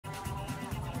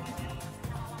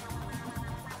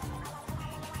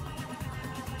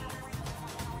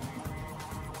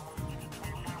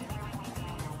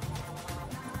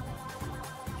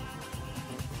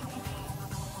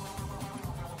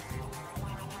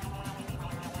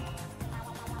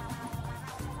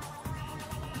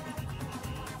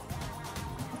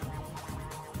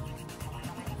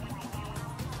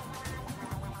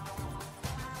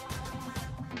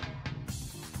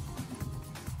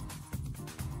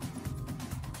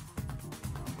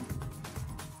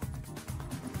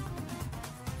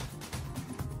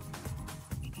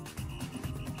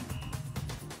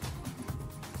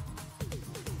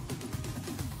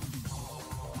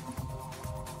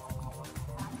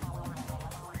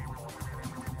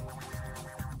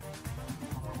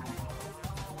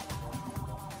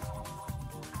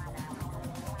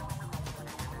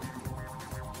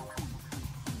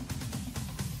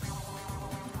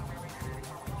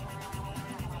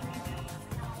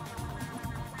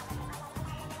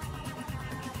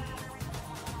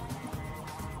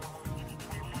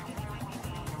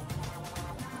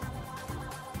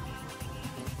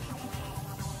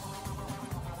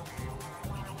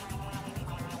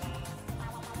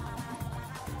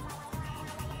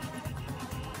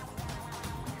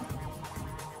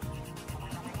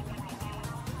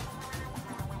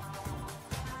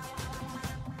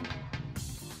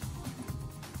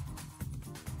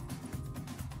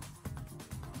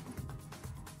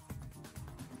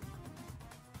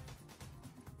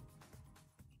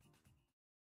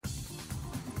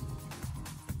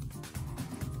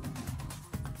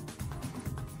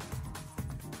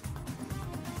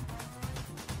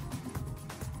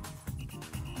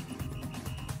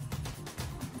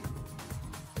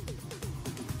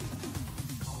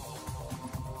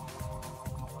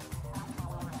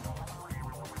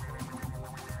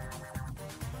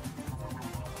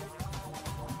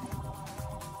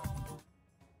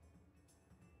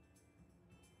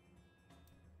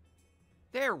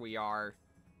There we are.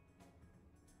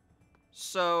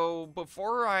 So,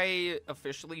 before I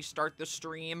officially start the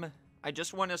stream, I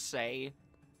just want to say,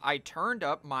 I turned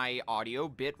up my audio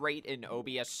bitrate in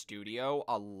OBS Studio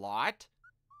a lot,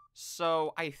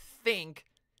 so I think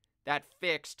that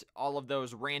fixed all of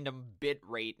those random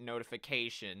bitrate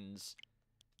notifications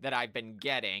that I've been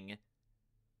getting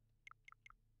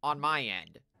on my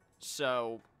end.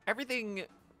 So, everything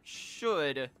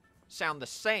should sound the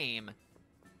same.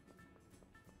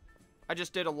 I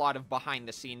just did a lot of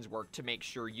behind-the-scenes work to make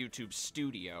sure YouTube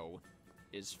Studio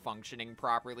is functioning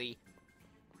properly.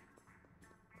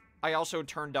 I also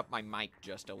turned up my mic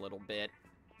just a little bit,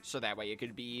 so that way it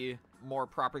could be more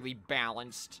properly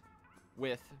balanced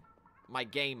with my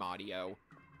game audio.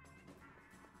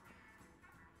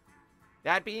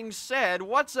 That being said,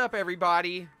 what's up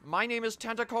everybody? My name is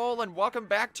Tentacle, and welcome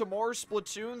back to more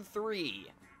Splatoon 3.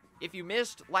 If you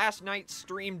missed last night's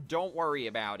stream, don't worry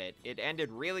about it. It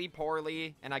ended really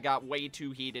poorly, and I got way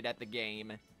too heated at the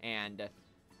game, and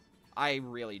I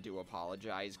really do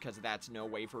apologize, because that's no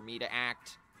way for me to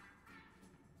act.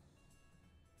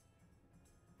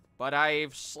 But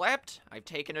I've slept, I've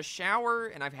taken a shower,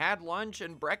 and I've had lunch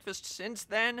and breakfast since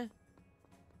then,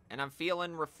 and I'm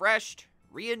feeling refreshed,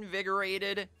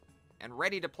 reinvigorated, and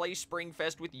ready to play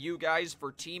Springfest with you guys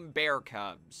for Team Bear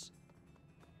Cubs.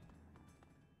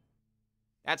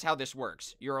 That's how this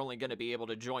works. You're only going to be able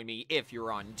to join me if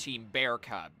you're on Team Bear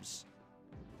Cubs.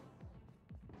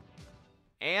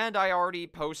 And I already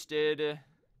posted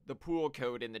the pool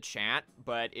code in the chat,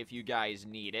 but if you guys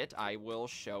need it, I will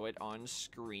show it on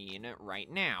screen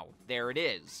right now. There it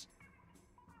is.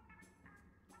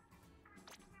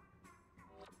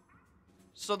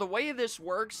 So the way this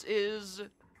works is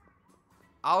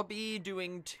I'll be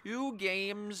doing 2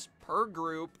 games per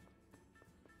group,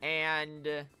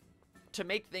 and to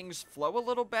make things flow a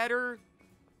little better,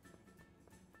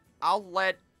 I'll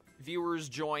let viewers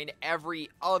join every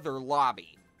other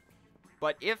lobby.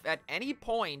 But if at any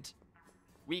point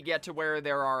we get to where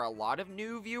there are a lot of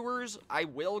new viewers, I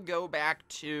will go back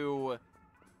to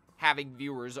having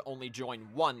viewers only join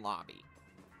one lobby.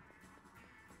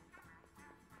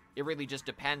 It really just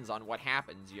depends on what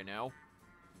happens, you know?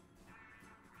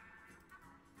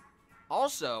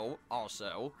 Also,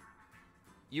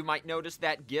 you might notice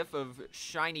that gif of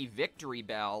Shiny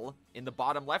Victreebel in the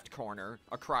bottom left corner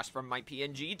across from my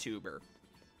PNG tuber.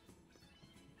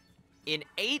 In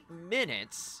 8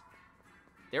 minutes,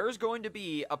 there is going to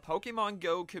be a Pokemon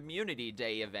Go Community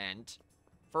Day event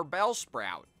for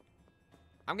Bellsprout.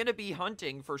 I'm going to be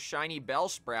hunting for Shiny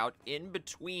Bellsprout in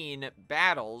between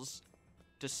battles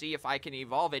to see if I can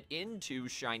evolve it into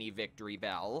Shiny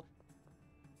Victreebel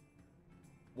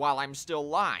while I'm still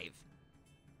live.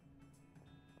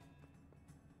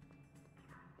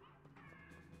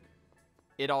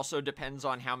 It also depends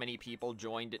on how many people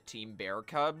joined Team Bear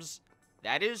Cubs.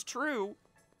 That is true.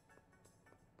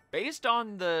 Based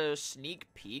on the sneak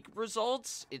peek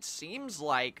results, it seems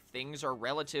like things are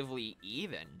relatively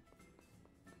even.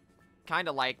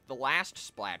 Kinda like the last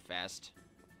Splatfest.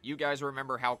 You guys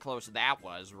remember how close that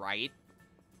was, right?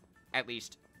 At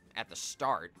least, at the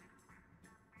start.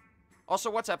 Also,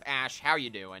 what's up, Ash? How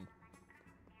you doing?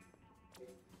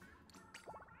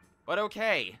 But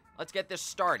okay, let's get this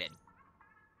started.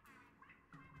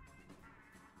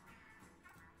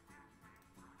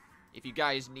 If you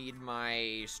guys need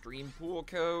my stream pool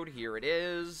code, here it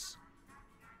is.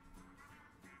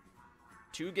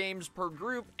 2 games per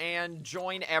group, and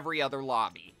join every other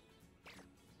lobby.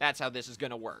 That's how this is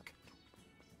gonna work.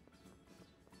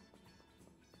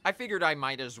 I figured I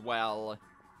might as well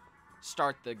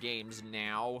start the games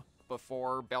now,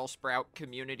 before Bellsprout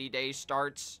Community Day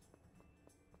starts.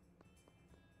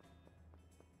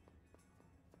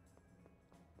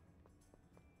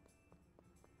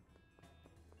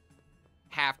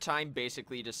 Halftime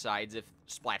basically decides if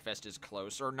Splatfest is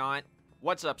close or not.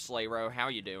 What's up, Slayro? How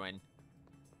you doing?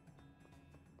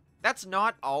 That's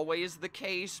not always the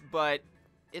case, but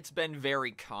it's been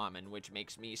very common, which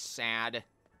makes me sad.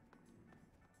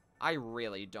 I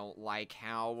really don't like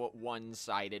how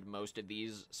one-sided most of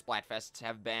these Splatfests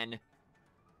have been.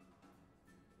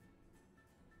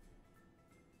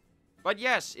 But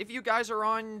yes, if you guys are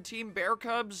on Team Bear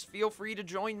Cubs, feel free to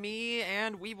join me,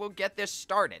 and we will get this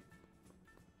started.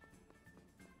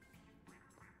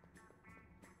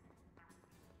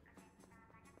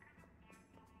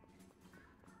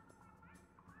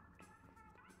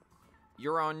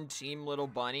 You're on Team Little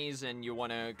Bunnies and you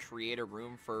want to create a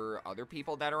room for other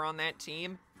people that are on that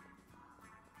team?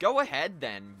 Go ahead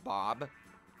then, Bob.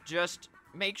 Just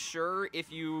make sure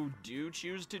if you do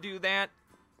choose to do that,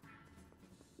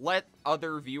 let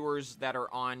other viewers that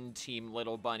are on Team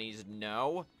Little Bunnies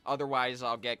know. Otherwise,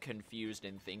 I'll get confused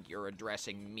and think you're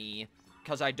addressing me,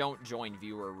 because I don't join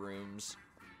viewer rooms.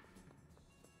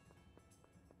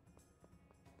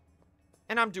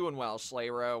 And I'm doing well,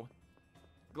 Slayro.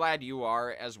 Glad you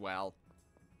are as well.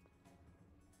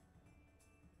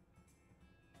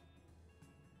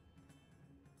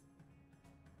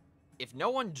 If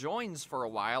no one joins for a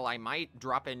while, I might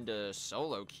drop into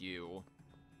solo queue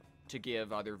to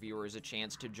give other viewers a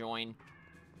chance to join.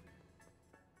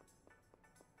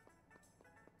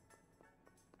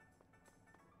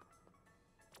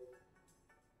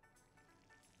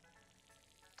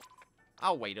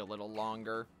 I'll wait a little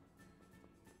longer.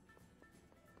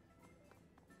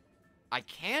 I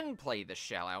can play the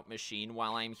shell-out machine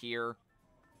while I'm here.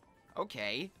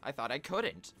 Okay, I thought I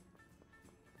couldn't.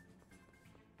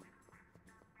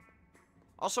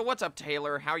 Also, what's up,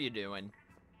 Taylor? How you doing?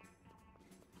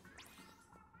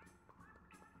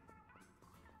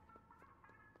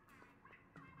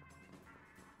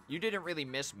 You didn't really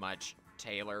miss much,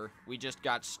 Taylor. We just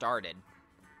got started.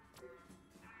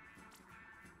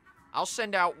 I'll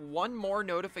send out one more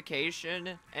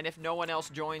notification, and if no one else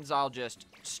joins, I'll just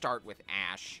start with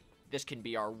Ash. This can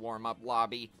be our warm-up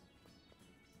lobby.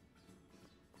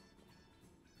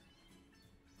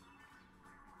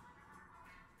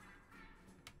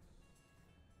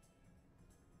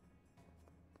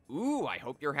 Ooh, I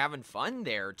hope you're having fun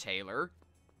there, Taylor.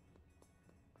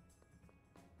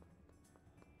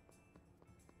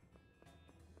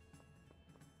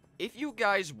 If you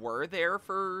guys were there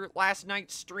for last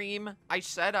night's stream, I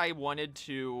said I wanted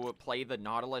to play the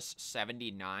Nautilus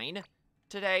 79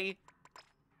 today.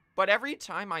 But every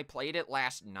time I played it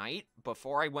last night,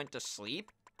 before I went to sleep,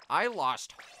 I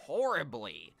lost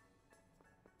horribly.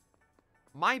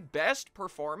 My best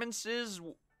performances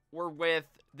were with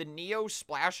the Neo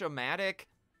Splash-O-Matic,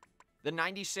 the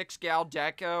 96 Gal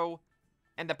Deco,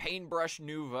 and the Paintbrush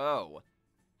Nouveau.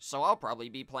 So I'll probably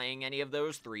be playing any of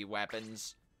those 3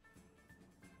 weapons.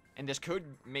 And this could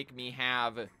make me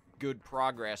have good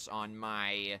progress on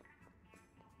my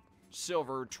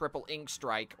Silver Triple Ink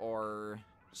Strike or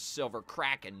Silver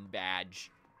Kraken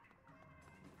badge.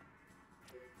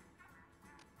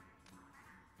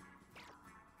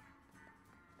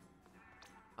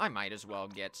 I might as well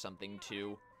get something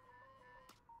too.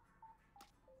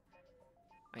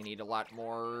 I need a lot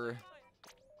more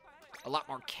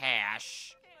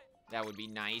cash. That would be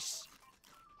nice.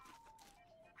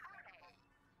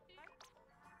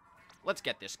 Let's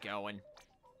get this going.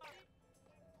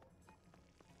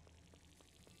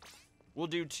 We'll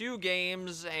do 2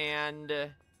 games and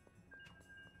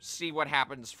see what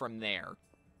happens from there.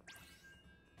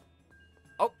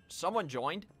 Oh, someone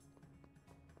joined.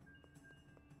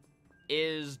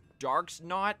 Is Dark's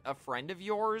not a friend of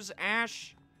yours,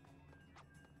 Ash?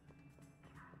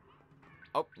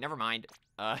 Oh, never mind.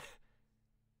 So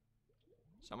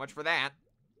much for that.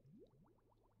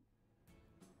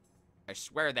 I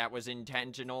swear that was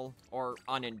intentional, or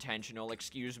unintentional,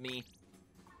 excuse me.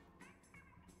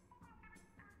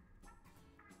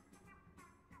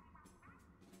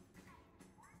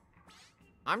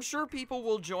 I'm sure people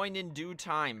will join in due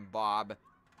time, Bob.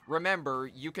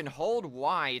 Remember, you can hold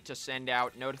Y to send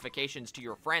out notifications to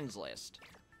your friends list.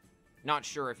 Not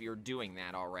sure if you're doing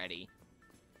that already.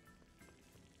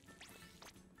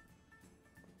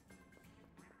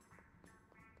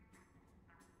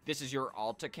 This is your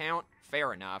alt account?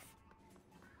 Fair enough.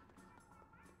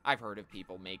 I've heard of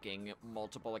people making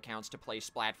multiple accounts to play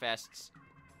Splatfests.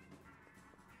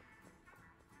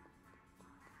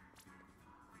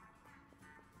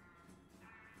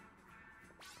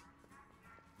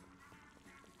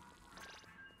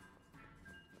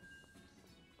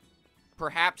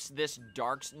 Perhaps this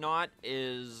Darksnaut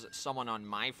is someone on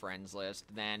my friends list,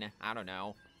 then, I don't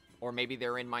know. Or maybe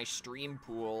they're in my stream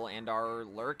pool and are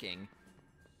lurking.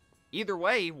 Either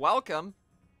way, welcome!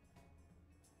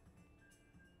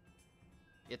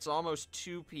 It's almost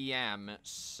 2 p.m.,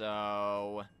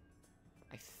 so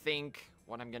I think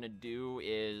what I'm gonna do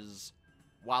is,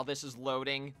 while this is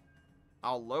loading,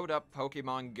 I'll load up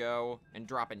Pokemon Go and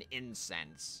drop an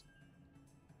incense.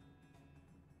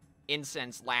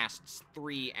 Incense lasts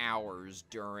 3 hours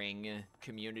during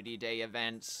Community Day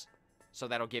events, so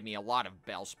that'll give me a lot of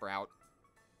Bellsprout.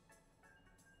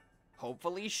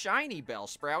 Hopefully Shiny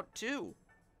Bellsprout, too.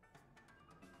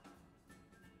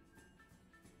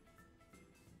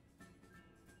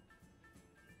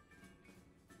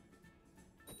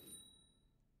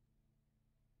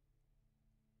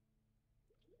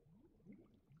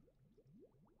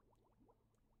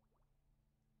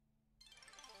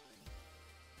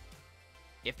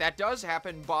 If that does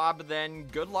happen, Bob, then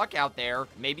good luck out there.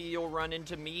 Maybe you'll run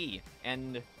into me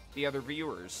and the other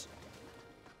viewers.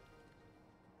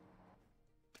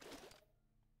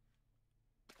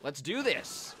 Let's do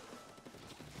this.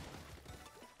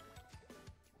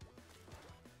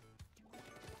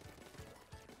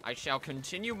 I shall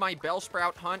continue my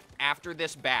Bellsprout hunt after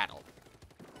this battle.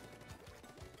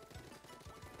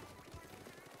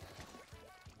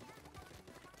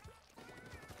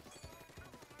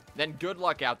 Then good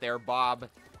luck out there, Bob.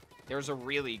 There's a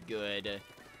really good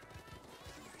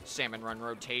Salmon Run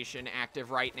rotation active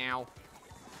right now.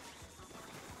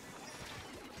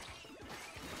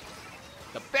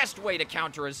 The best way to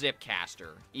counter a zip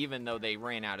caster, even though they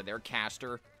ran out of their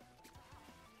caster.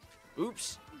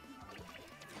 Oops.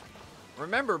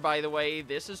 Remember, by the way,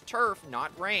 this is turf,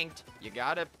 not ranked. You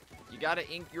gotta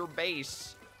ink your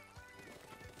base.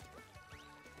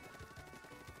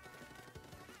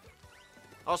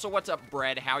 Also, what's up,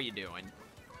 Bread? How you doing?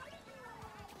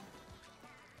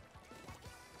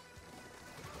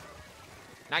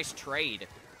 Nice trade.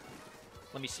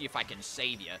 Let me see if I can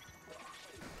save you.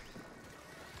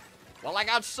 Well, I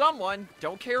got someone.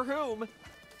 Don't care whom.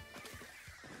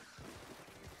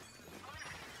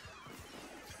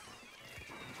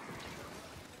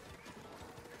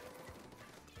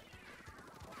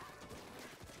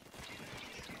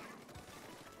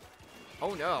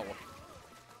 Oh, no.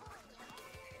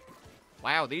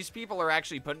 Wow, these people are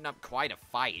actually putting up quite a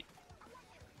fight.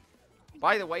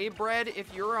 By the way, Bread,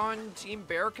 if you're on Team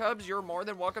Bear Cubs, you're more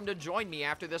than welcome to join me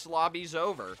after this lobby's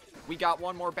over. We got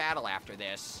one more battle after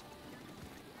this.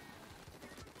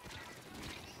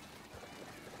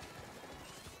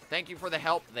 Thank you for the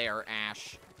help there,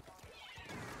 Ash.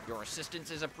 Your assistance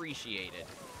is appreciated.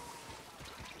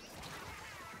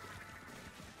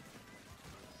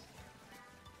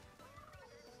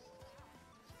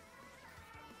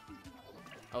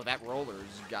 Oh, that roller's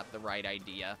got the right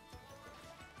idea.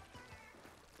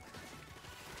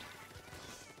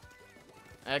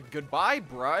 Goodbye,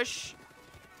 Brush.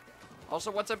 Also,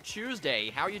 what's up,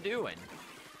 Tuesday? How you doing?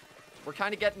 We're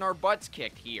kind of getting our butts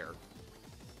kicked here.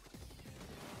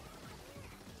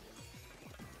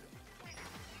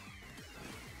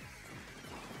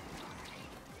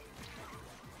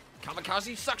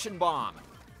 Kamikaze suction bomb.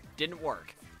 Didn't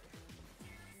work.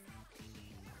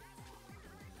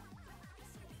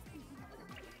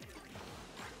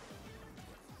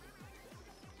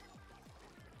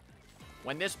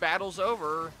 When this battle's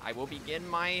over, I will begin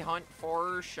my hunt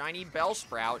for Shiny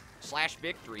Bellsprout /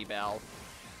 Victreebel.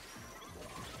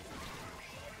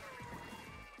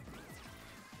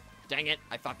 Dang it,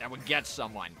 I thought that would get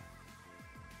someone.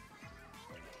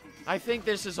 I think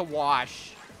this is a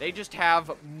wash. They just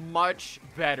have much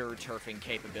better turfing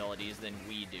capabilities than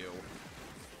we do.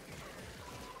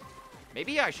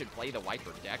 Maybe I should play the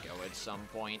Wiper Deco at some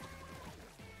point.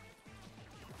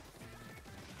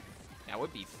 That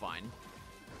would be fun.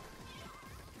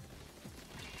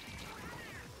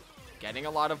 Getting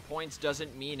a lot of points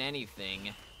doesn't mean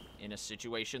anything in a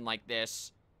situation like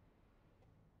this.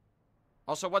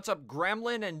 Also, what's up,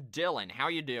 Gremlin and Dylan? How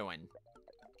you doing?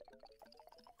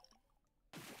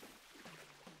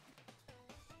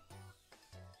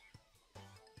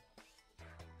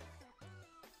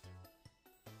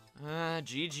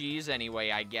 GG's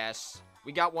anyway, I guess.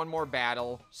 We got one more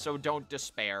battle, so don't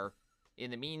despair.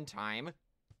 In the meantime,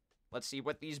 let's see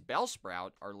what these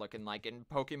Bellsprout are looking like in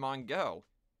Pokemon Go.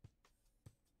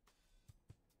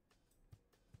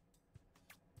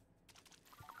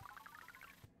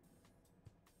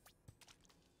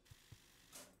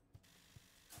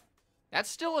 That's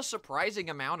still a surprising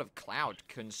amount of clout,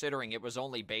 considering it was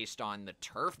only based on the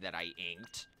turf that I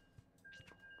inked.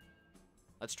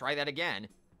 Let's try that again.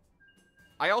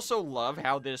 I also love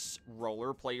how this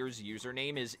roller player's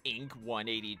username is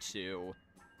Ink182.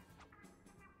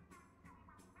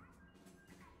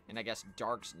 And I guess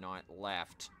Dark's not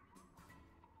left.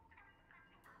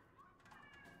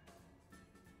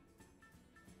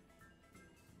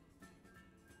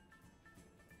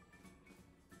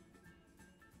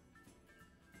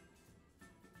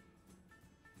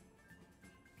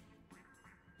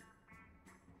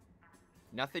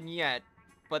 Nothing yet,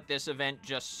 but this event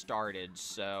just started,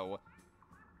 so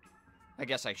I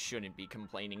guess I shouldn't be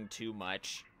complaining too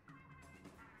much.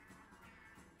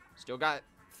 Still got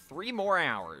 3 more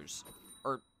hours.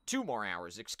 Or 2 more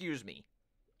hours, excuse me.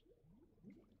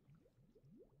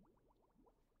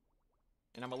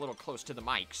 And I'm a little close to the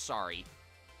mic, sorry.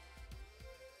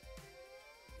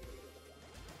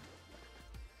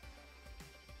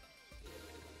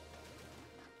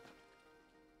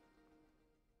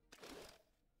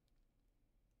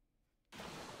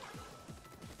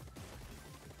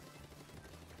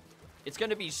 It's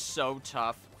gonna be so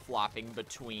tough flopping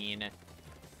between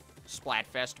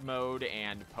Splatfest mode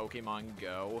and Pokemon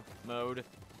Go mode.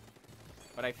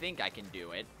 But I think I can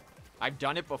do it. I've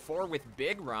done it before with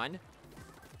Big Run.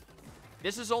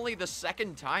 This is only the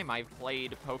second time I've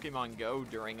played Pokemon Go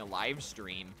during a live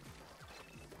stream.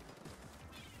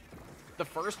 The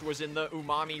first was in the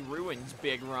Umami Ruins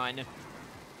Big Run.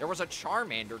 There was a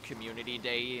Charmander community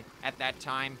day at that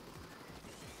time.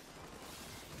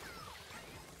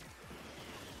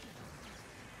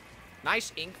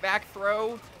 Nice ink vac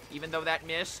throw, even though that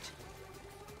missed.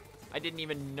 I didn't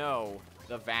even know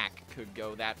the vac could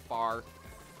go that far.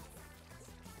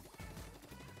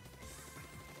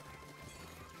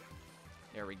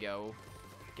 There we go.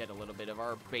 Get a little bit of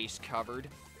our base covered.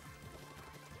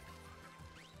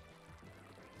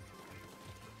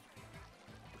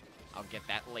 I'll get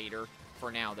that later.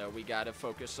 For now, though, we gotta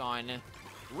focus on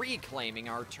reclaiming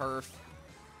our turf.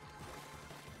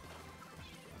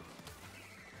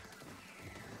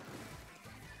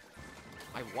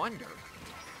 I wonder.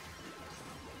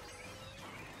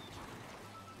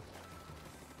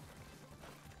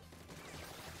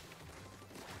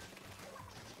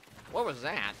 What was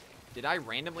that? Did I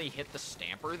randomly hit the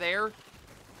stamper there?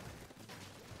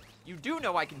 You do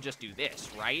know I can just do this,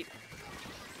 right?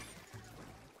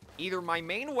 Either my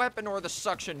main weapon or the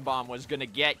suction bomb was gonna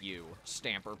get you,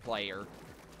 stamper player.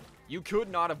 You could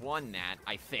not have won that,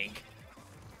 I think.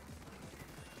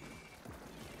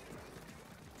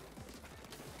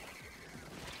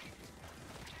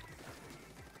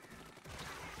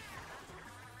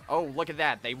 Oh, look at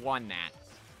that. They won that.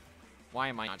 Why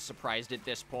am I not surprised at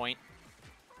this point?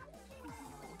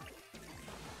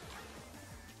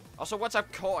 Also, what's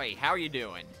up, Koi? How you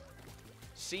doing?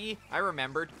 See? I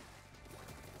remembered.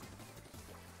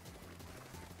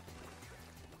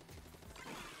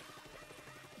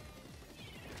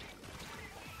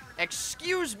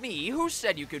 Excuse me, who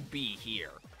said you could be here?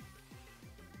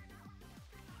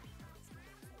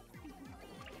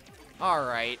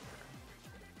 Alright.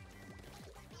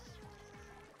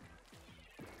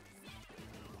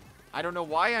 I don't know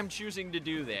why I'm choosing to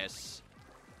do this.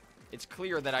 It's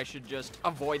clear that I should just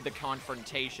avoid the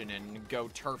confrontation and go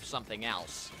turf something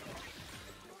else.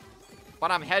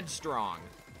 But I'm headstrong.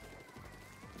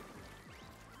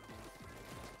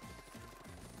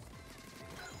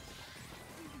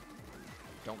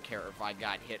 Don't care if I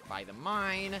got hit by the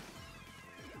mine.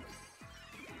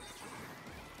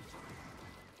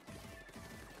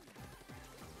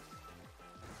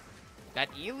 That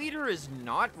E-Leader is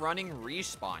not running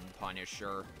Respawn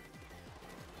Punisher.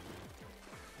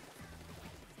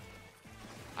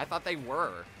 I thought they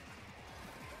were.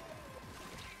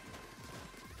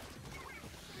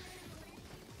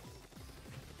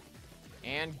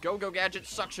 And Go-Go Gadget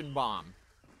Suction Bomb.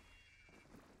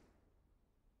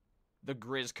 The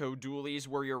Grizzco dualies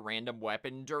were your random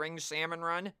weapon during Salmon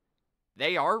Run.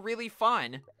 They are really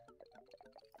fun.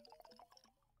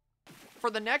 For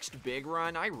the next big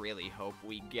run, I really hope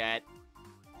we get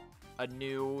a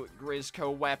new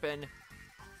Grizzco weapon.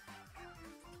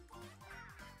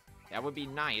 That would be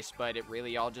nice, but it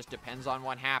really all just depends on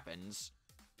what happens.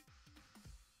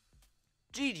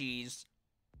 GG's.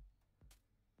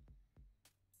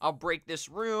 I'll break this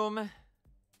room,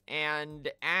 and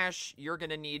Ash, you're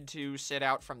gonna need to sit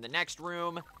out from the next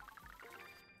room.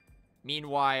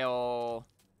 Meanwhile,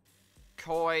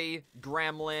 Koi,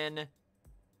 Gremlin,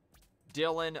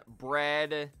 Dylan,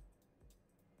 Bread,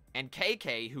 and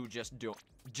KK, who just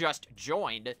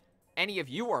joined, any of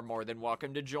you are more than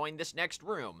welcome to join this next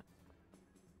room.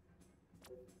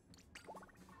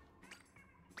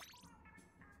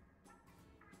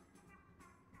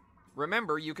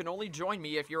 Remember, you can only join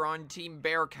me if you're on Team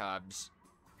Bear Cubs.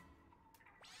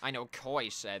 I know Koi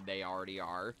said they already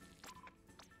are.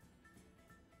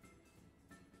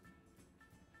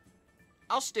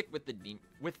 I'll stick with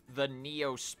the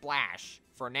Neo Splash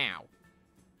for now.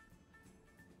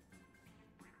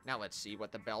 Now let's see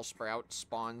what the Bellsprout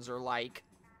spawns are like.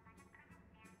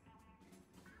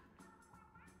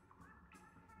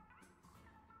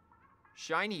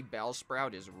 Shiny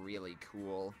Bellsprout is really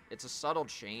cool. It's a subtle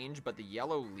change, but the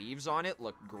yellow leaves on it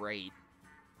look great.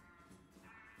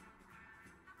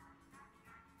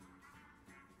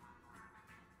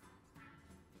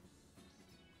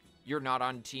 You're not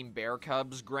on Team Bear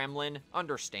Cubs, Gremlin?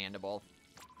 Understandable.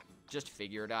 Just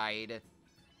figured I'd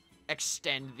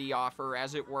extend the offer,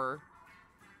 as it were.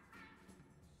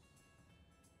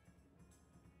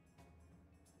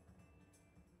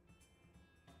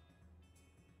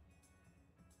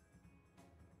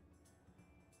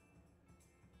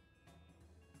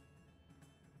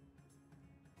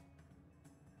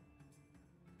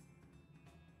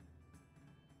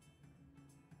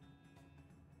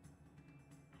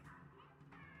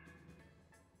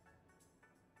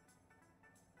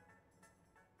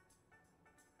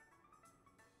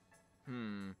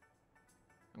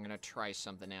 I'm gonna try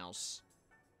something else.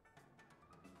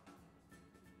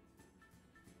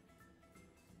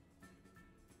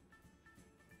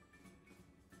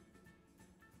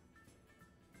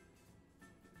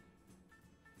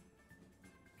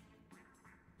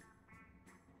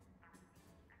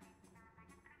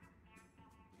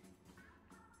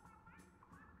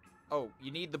 Oh,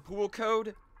 you need the pool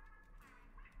code?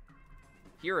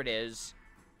 Here it is.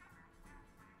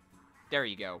 There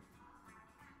you go.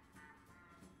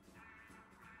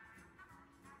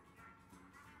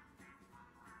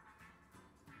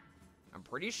 I'm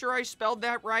pretty sure I spelled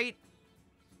that right.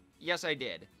 Yes, I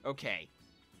did. Okay.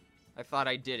 I thought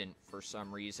I didn't for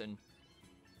some reason.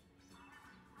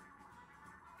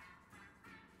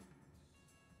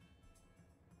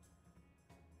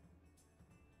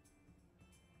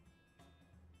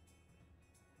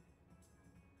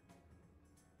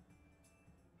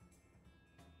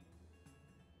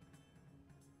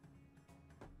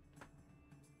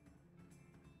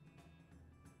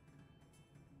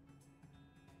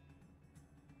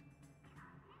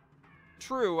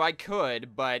 True, I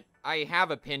could, but I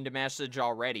have a pinned message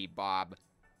already, Bob.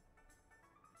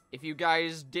 If you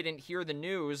guys didn't hear the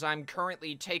news, I'm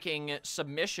currently taking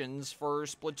submissions for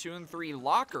Splatoon 3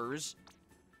 lockers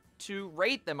to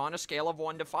rate them on a scale of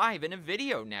 1 to 5 in a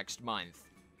video next month.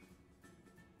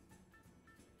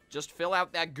 Just fill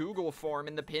out that Google form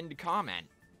in the pinned comment.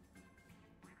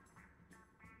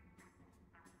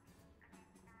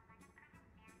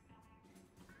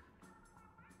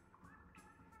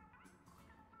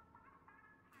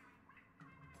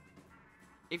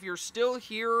 If you're still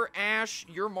here, Ash,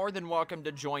 you're more than welcome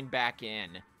to join back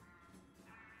in.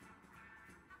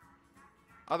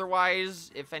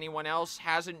 Otherwise, if anyone else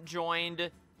hasn't joined,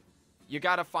 you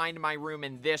gotta find my room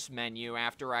in this menu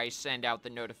after I send out the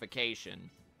notification.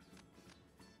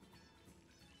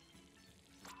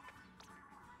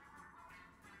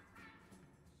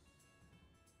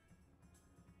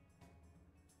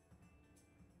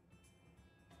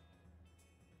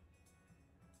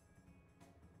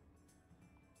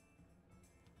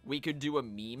 We could do a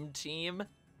meme team.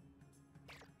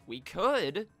 We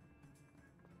could.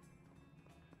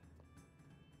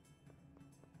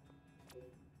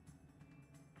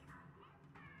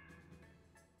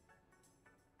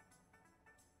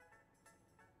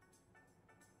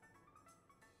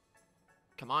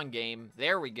 Come on, game.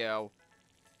 There we go.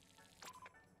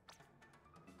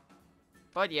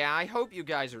 But yeah, I hope you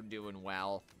guys are doing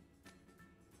well.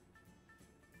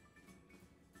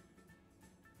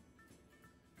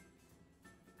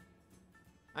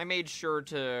 I made sure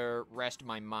to rest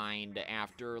my mind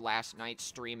after last night's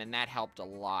stream, and that helped a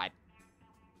lot.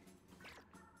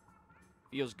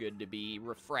 Feels good to be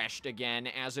refreshed again,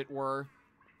 as it were.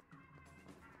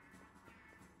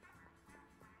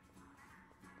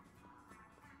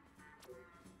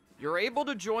 You're able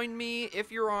to join me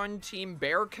if you're on Team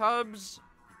Bear Cubs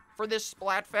for this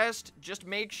Splatfest. Just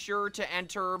make sure to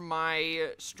enter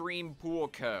my stream pool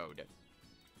code.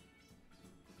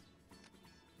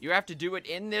 You have to do it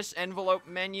in this envelope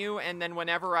menu, and then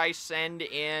whenever I send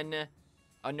in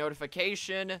a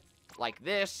notification like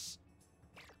this,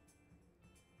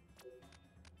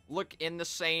 look in the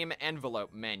same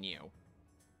envelope menu.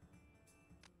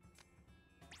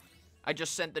 I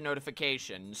just sent the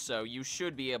notification, so you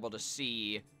should be able to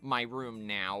see my room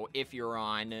now if you're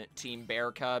on Team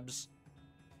Bear Cubs.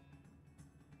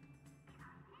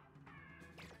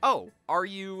 Oh, are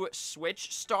you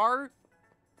Switch Star?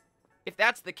 If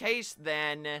that's the case,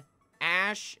 then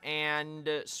Ash and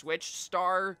Switch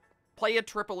Star play a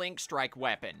triple ink strike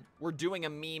weapon. We're doing a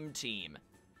meme team.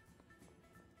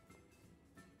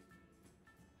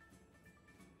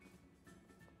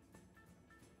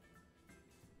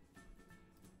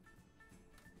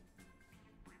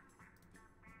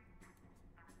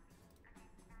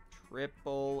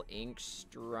 Triple ink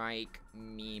strike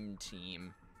meme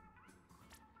team.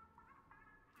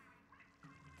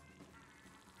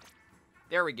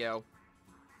 There we go.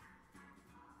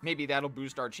 Maybe that'll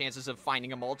boost our chances of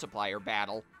finding a multiplier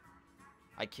battle.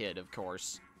 I kid, of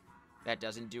course. That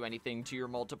doesn't do anything to your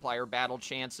multiplier battle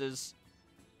chances.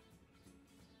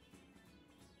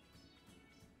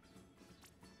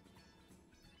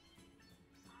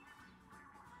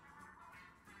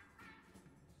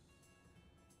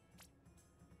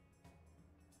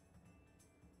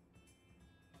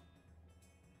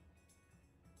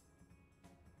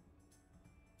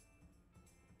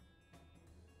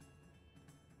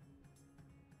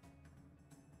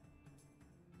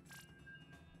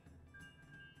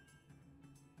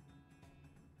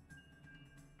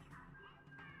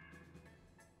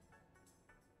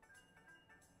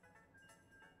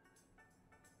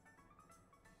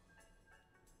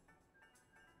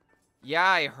 Yeah,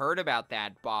 I heard about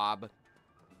that, Bob.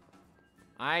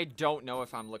 I don't know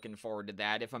if I'm looking forward to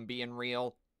that, if I'm being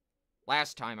real.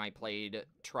 Last time I played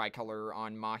Tricolor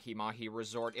on Mahi Mahi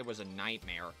Resort, it was a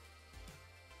nightmare.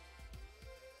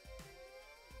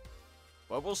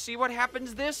 But we'll see what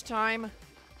happens this time.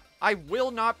 I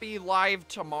will not be live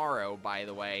tomorrow, by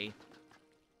the way.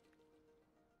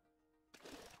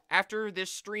 After this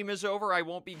stream is over, I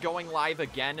won't be going live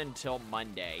again until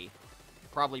Monday.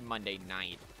 Probably Monday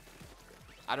night.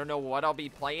 I don't know what I'll be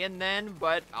playing then,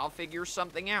 but I'll figure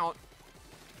something out.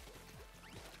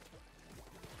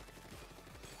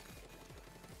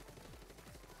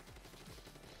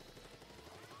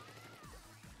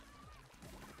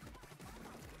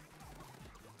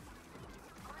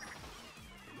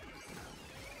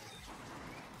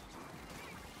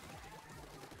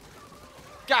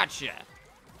 Gotcha!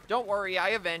 Don't worry, I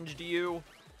avenged you.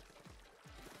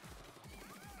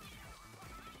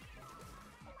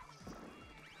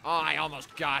 Oh, I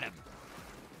almost got him.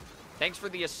 Thanks for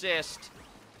the assist.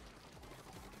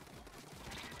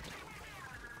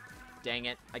 Dang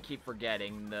it, I keep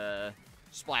forgetting the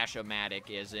Splash-O-Matic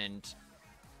isn't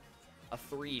a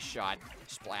 3-shot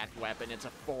splat weapon, it's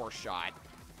a 4-shot.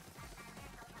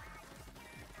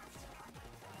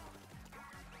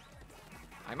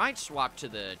 I might swap to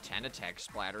the 10-attack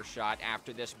splatter shot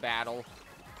after this battle.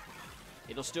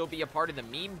 It'll still be a part of the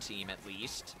meme team, at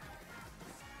least.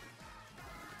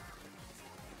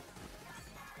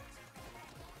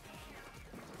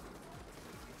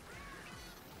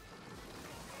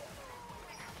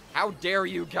 How dare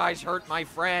you guys hurt my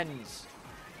friends?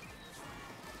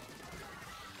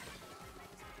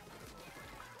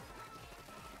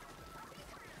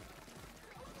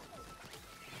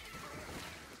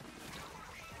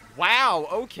 Wow,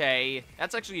 okay.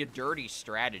 That's actually a dirty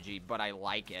strategy, but I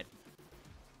like it.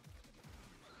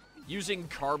 Using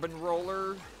Carbon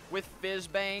Roller with Fizz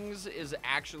Bangs is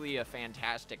actually a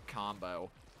fantastic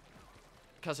combo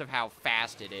because of how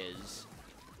fast it is.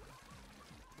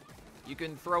 You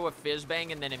can throw a Fizz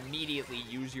Bang and then immediately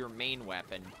use your main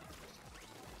weapon.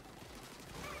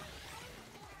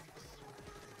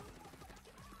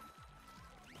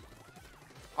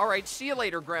 Alright, see you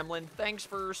later, Gremlin. Thanks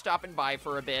for stopping by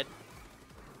for a bit.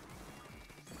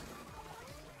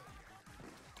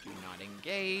 Do not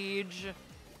engage.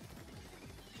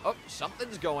 Oh,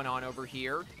 something's going on over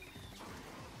here.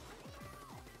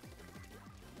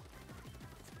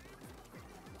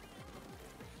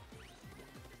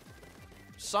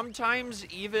 Sometimes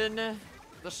even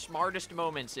the smartest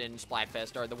moments in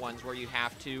Splatfest are the ones where you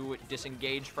have to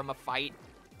disengage from a fight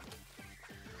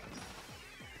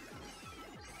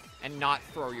and not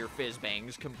throw your Fizz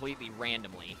Bangs completely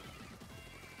randomly.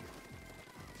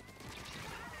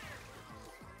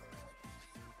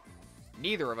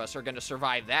 Neither of us are going to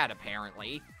survive that,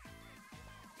 apparently.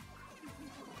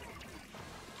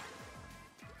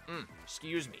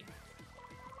 Excuse me.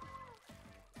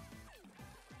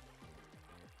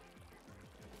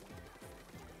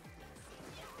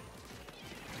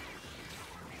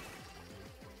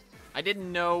 I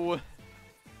didn't know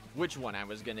which one I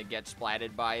was gonna get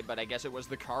splatted by, but I guess it was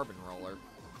the Carbon Roller.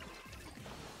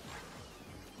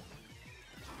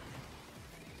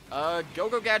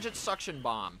 Go-Go Gadget Suction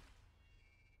Bomb.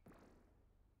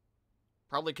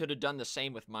 Probably could have done the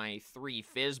same with my 3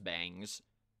 Fizz Bangs.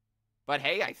 But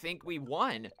hey, I think we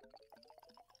won.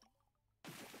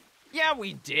 Yeah,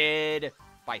 we did.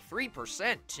 By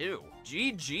 3%, too.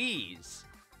 GG's.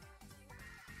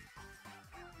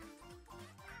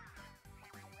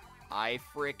 I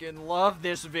freaking love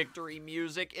this victory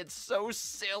music. It's so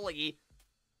silly.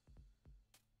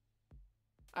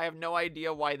 I have no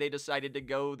idea why they decided to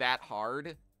go that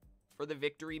hard for the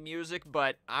victory music,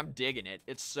 but I'm digging it.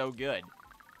 It's so good.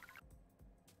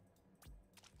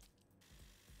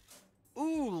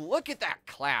 Ooh, look at that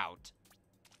clout.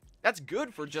 That's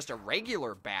good for just a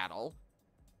regular battle.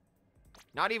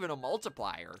 Not even a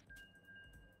multiplier.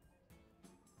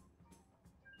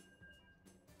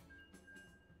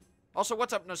 Also,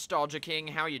 what's up, Nostalgia King?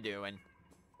 How you doing?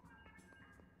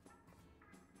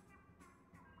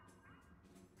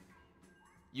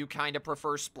 You kind of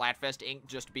prefer Splatfest ink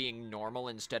just being normal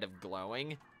instead of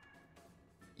glowing?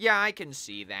 Yeah, I can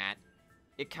see that.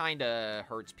 It kind of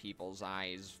hurts people's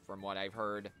eyes, from what I've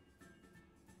heard.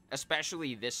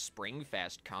 Especially this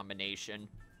Springfest combination.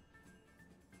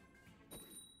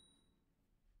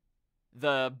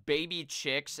 The baby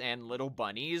chicks and little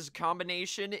bunnies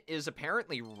combination is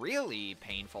apparently really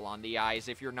painful on the eyes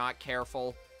if you're not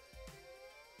careful.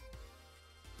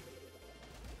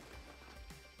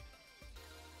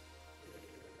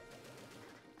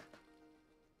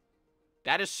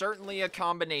 That is certainly a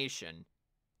combination.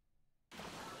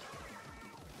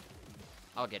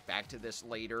 I'll get back to this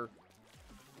later.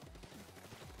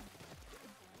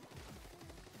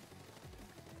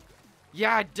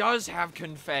 Yeah, it does have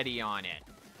confetti on it.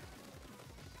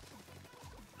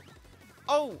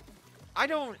 Oh, I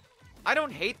don't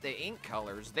hate the ink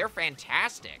colors. They're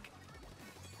fantastic.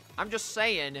 I'm just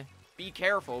saying, be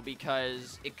careful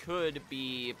because it could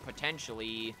be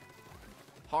potentially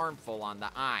harmful on the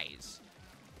eyes.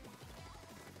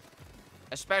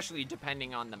 Especially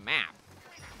depending on the map.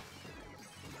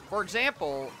 For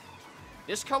example,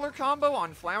 this color combo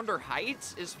on Flounder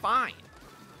Heights is fine.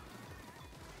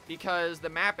 Because the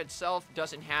map itself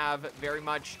doesn't have very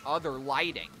much other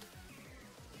lighting.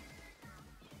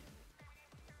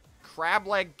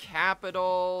 Crableg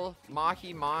Capital,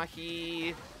 Mahi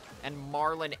Mahi, and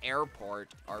Marlin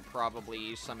Airport are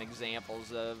probably some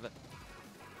examples of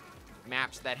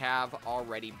maps that have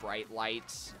already bright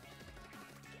lights.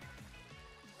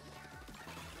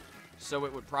 So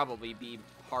it would probably be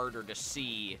harder to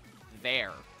see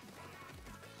there.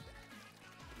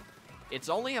 It's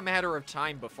only a matter of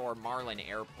time before Marlin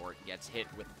Airport gets hit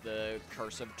with the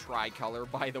curse of tricolor,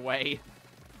 by the way.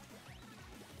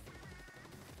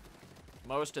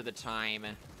 Most of the time,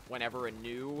 whenever a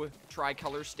new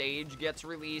tricolor stage gets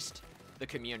released, the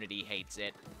community hates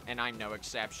it, and I'm no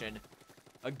exception.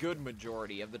 A good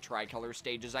majority of the tricolor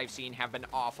stages I've seen have been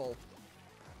awful.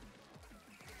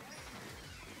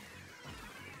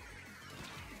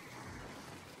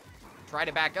 Try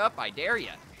to back up, I dare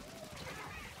ya.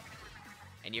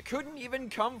 And you couldn't even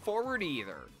come forward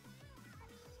either.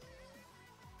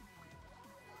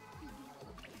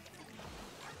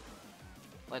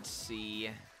 Let's see.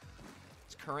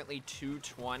 It's currently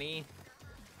 2:20.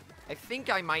 I think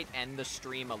I might end the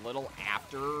stream a little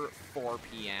after 4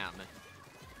 p.m.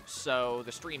 So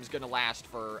the stream's gonna last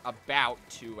for about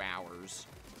 2 hours.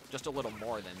 Just a little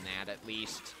more than that, at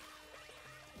least.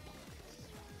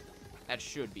 That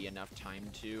should be enough time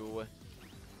to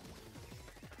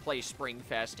play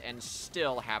Springfest and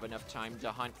still have enough time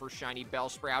to hunt for Shiny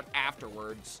Bellsprout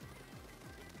afterwards.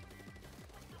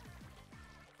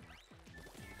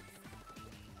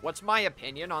 What's my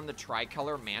opinion on the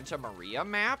Tricolor Manta Maria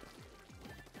map?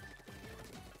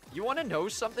 You want to know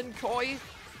something, Koi?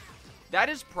 That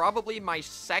is probably my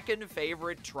second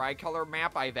favorite Tricolor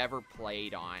map I've ever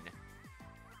played on.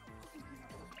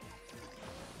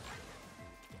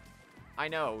 I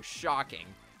know, shocking.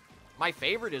 My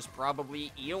favorite is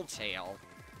probably Eeltail,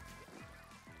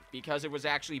 because it was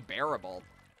actually bearable.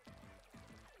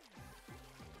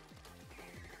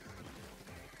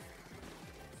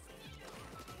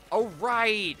 Oh,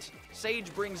 right!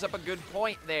 Sage brings up a good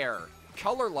point there.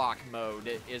 Color lock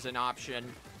mode is an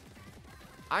option.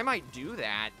 I might do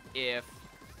that if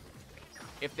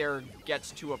there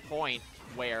gets to a point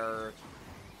where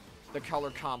the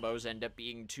color combos end up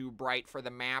being too bright for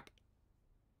the map.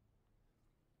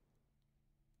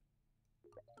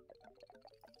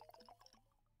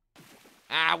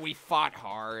 Ah, we fought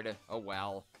hard. Oh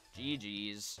well.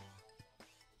 GG's.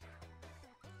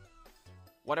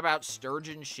 What about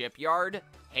Sturgeon Shipyard?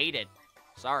 Hate it.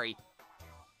 Sorry.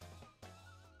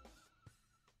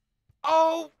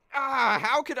 Oh!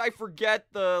 How could I forget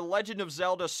the Legend of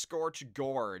Zelda Scorch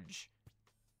Gorge?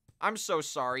 I'm so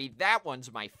sorry. That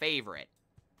one's my favorite.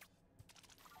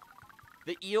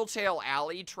 The Eeltail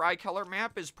Alley tricolor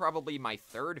map is probably my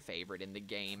third favorite in the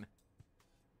game.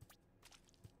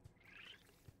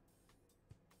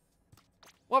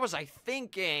 What was I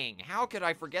thinking? How could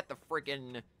I forget the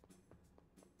frickin'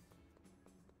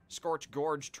 Scorch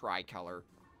Gorge tricolor?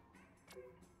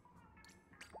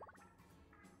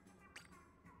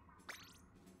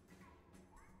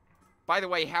 By the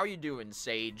way, how you doing,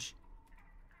 Sage?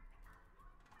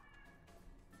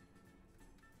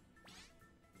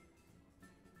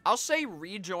 I'll say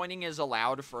rejoining is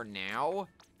allowed for now,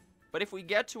 but if we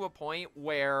get to a point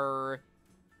where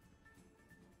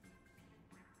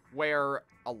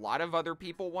a lot of other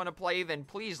people want to play, then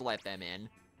please let them in.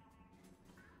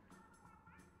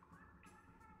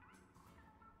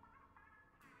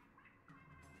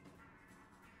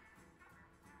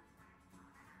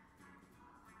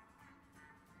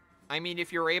 I mean,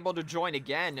 if you're able to join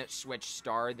again at Switch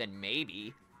Star, then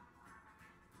maybe.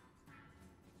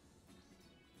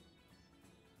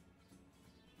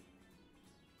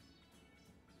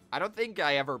 I don't think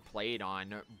I ever played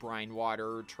on Brine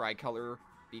Water Tricolor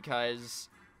because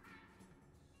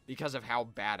of how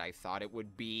bad I thought it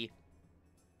would be.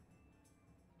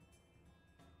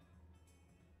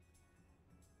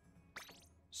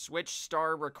 Switch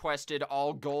Star requested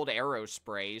all gold arrow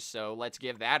spray, so let's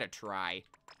give that a try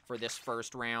for this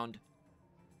first round.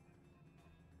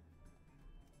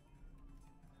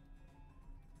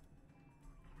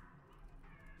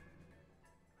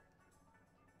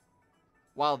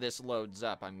 While this loads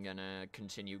up, I'm gonna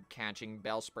continue catching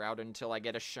Bellsprout until I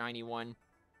get a shiny one.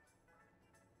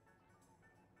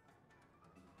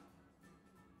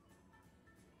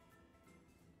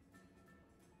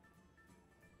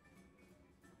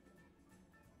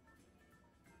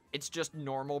 It's just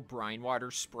normal brine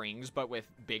water springs, but with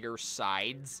bigger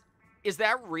sides. Is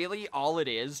that really all it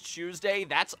is, Tuesday?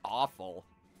 That's awful.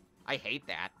 I hate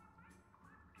that.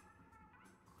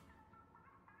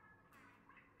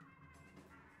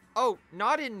 Oh,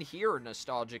 not in here,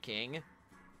 Nostalgia King.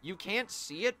 You can't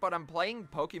see it, but I'm playing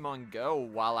Pokemon Go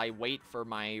while I wait for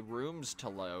my rooms to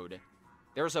load.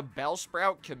 There's a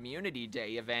Bellsprout Community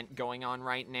Day event going on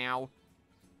right now.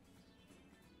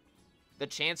 The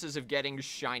chances of getting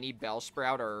Shiny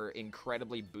Bellsprout are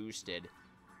incredibly boosted.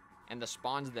 And the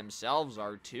spawns themselves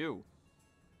are too.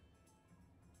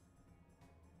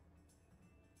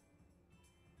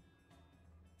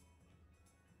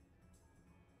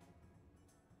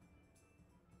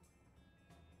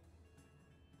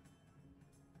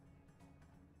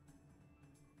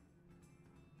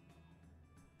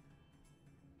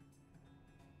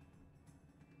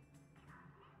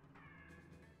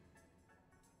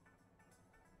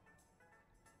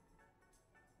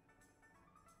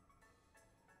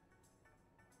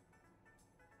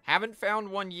 Haven't found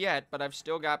one yet, but I've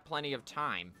still got plenty of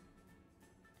time.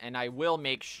 And I will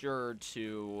make sure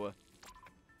to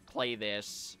play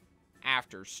this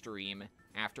after stream,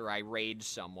 after I raid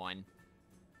someone.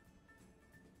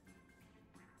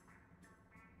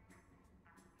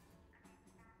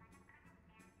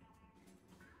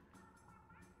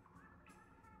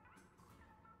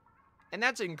 And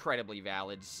that's incredibly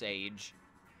valid, Sage.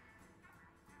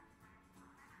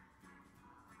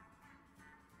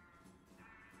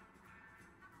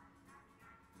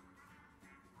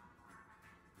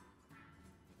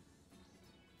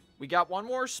 We got one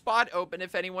more spot open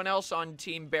if anyone else on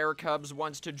Team Bear Cubs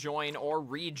wants to join or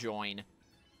rejoin.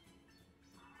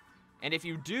 And if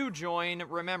you do join,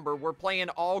 remember, we're playing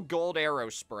all gold arrow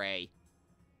spray.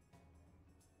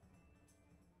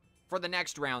 For the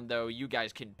next round, though, you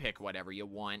guys can pick whatever you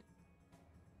want.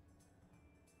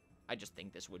 I just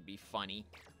think this would be funny.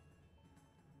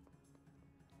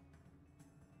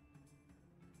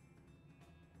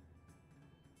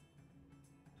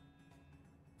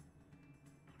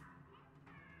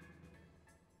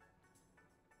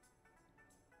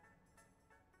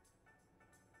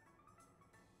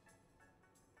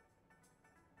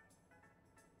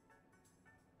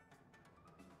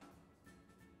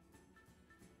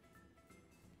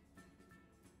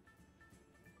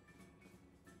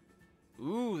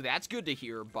 Ooh, that's good to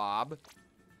hear, Bob.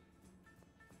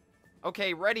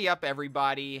 Okay, ready up,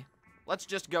 everybody. Let's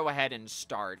just go ahead and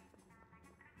start.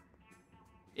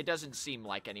 It doesn't seem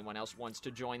like anyone else wants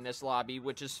to join this lobby,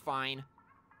 which is fine.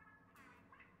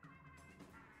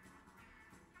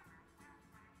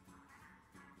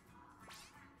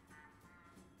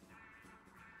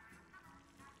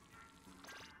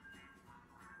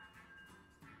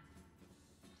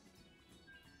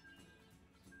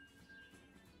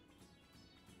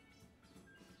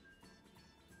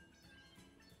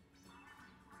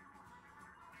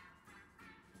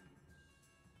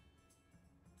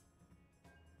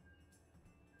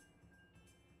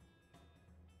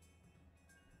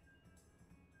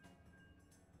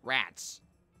 Rats.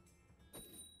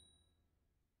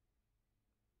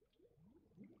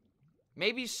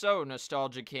 Maybe so,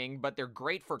 Nostalgia King, but they're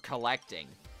great for collecting.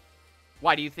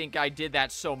 Why do you think I did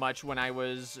that so much when I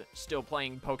was still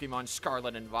playing Pokemon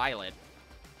Scarlet and Violet?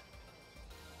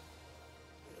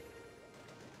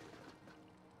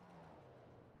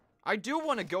 I do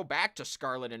want to go back to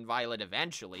Scarlet and Violet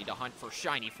eventually to hunt for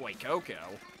Shiny Fuecoco.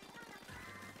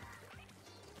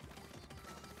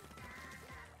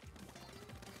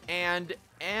 And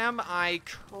am I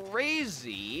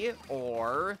crazy,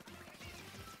 or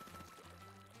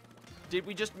did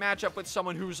we just match up with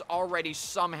someone who's already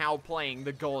somehow playing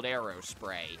the Gold Arrow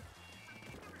Spray?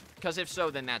 Because if so,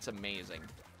 then that's amazing.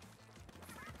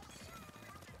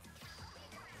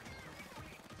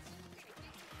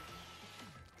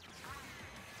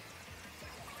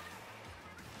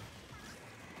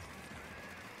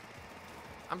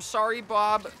 I'm sorry,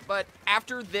 Bob, but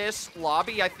after this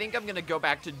lobby, I think I'm gonna go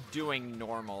back to doing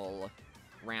normal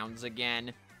rounds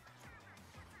again.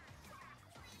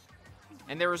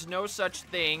 And there is no such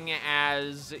thing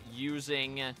as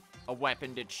using a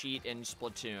weapon to cheat in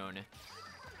Splatoon.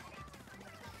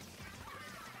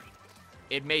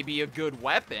 It may be a good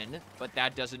weapon, but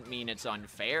that doesn't mean it's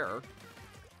unfair.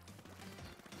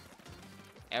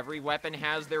 Every weapon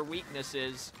has their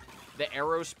weaknesses. The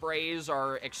arrow sprays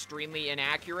are extremely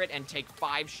inaccurate and take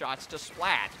 5 shots to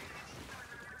splat.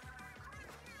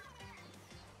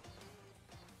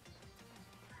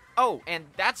 Oh, and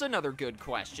that's another good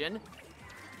question.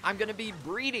 I'm gonna be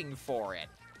breeding for it.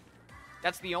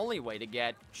 That's the only way to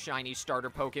get shiny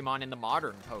starter Pokemon in the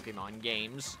modern Pokemon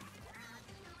games.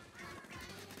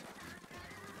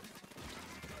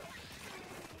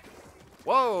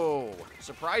 Whoa!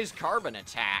 Surprise carbon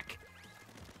attack.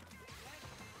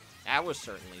 That was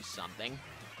certainly something.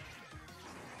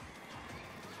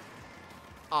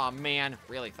 Aw, man.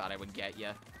 Really thought I would get you.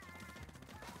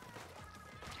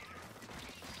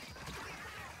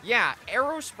 Yeah,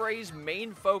 Aerospray's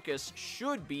main focus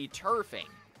should be turfing.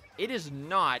 It is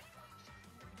not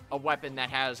a weapon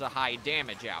that has a high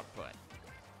damage output.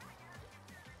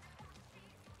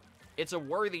 It's a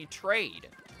worthy trade.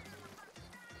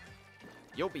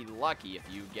 You'll be lucky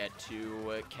if you get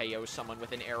to KO someone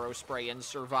with an Aerospray and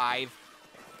survive.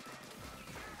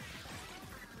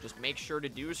 Just make sure to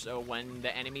do so when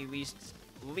the enemy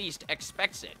least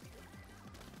expects it.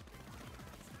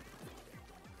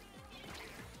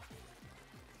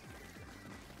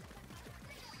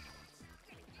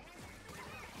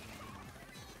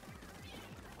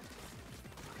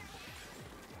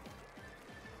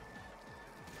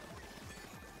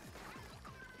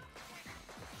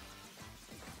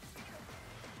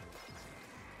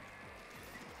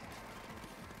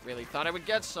 Really thought I would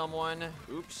get someone.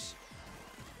 Oops.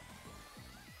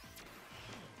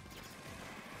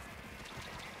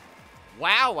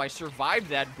 Wow, I survived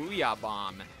that Booyah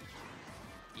Bomb.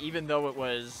 Even though it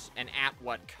was an at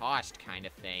what cost kind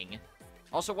of thing.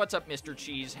 Also, what's up, Mr.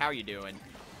 Cheese? How you doing?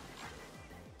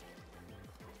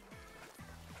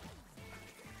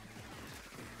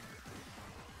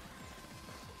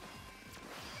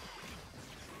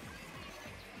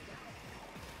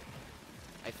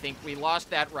 I think we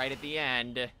lost that right at the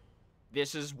end.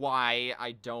 This is why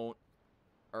I don't...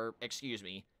 Or, excuse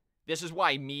me. This is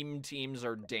why meme teams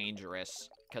are dangerous.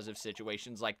 Because of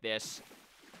situations like this.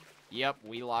 Yep,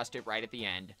 we lost it right at the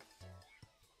end.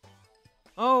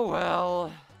 Oh,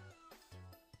 well.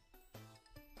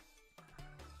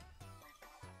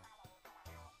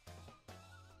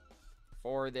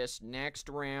 For this next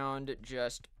round,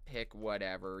 just pick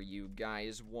whatever you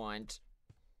guys want.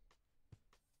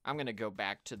 I'm gonna go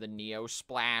back to the Neo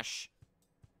Splash.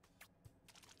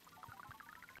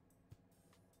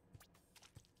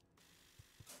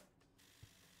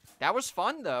 That was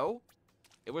fun, though.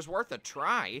 It was worth a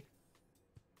try.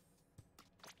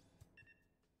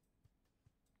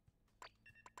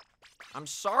 I'm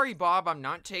sorry, Bob. I'm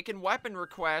not taking weapon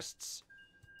requests.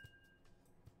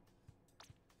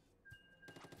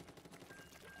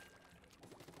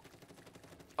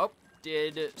 Oh,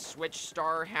 did Switch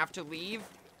Star have to leave?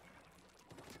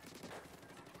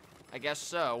 I guess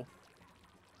so.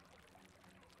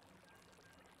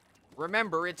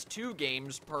 Remember, it's 2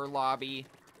 games per lobby,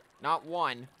 not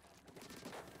 1.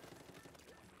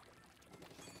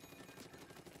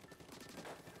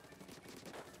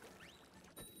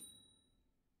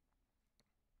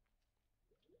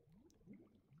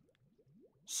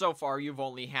 So far, you've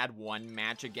only had 1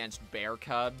 match against Bear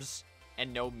Cubs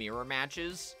and no mirror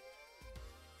matches.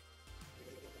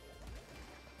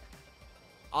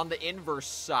 On the inverse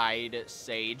side,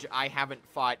 Sage, I haven't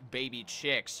fought baby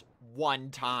chicks 1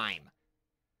 time.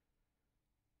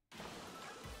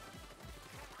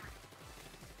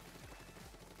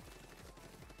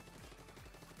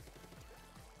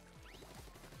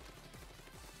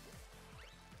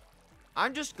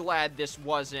 I'm just glad this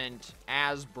wasn't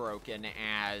as broken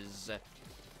as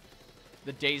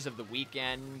the Days of the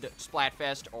Weekend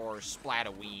Splatfest or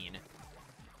Splatoween.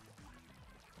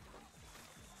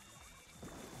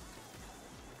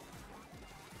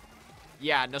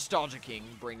 Yeah, Nostalgia King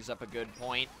brings up a good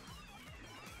point.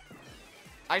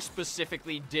 I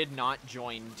specifically did not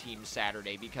join Team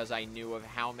Saturday because I knew of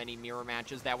how many mirror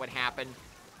matches that would happen.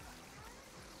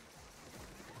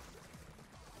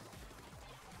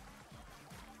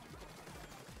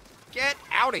 Get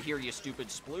out of here, you stupid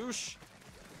sploosh.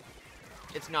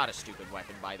 It's not a stupid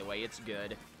weapon, by the way. It's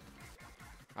good.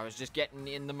 I was just getting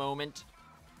in the moment.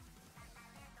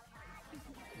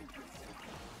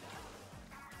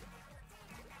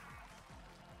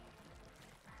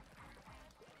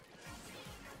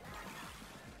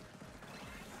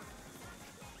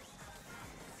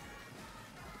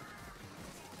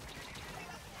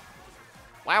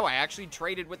 Wow, I actually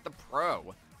traded with the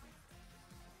pro.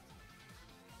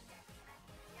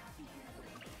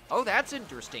 Oh, that's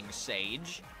interesting,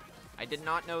 Sage. I did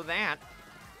not know that.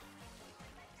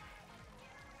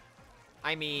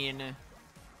 I mean,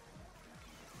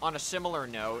 on a similar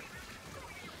note,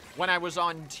 when I was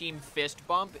on Team Fist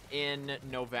Bump in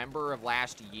November of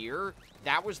last year,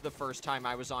 that was the first time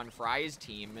I was on Fry's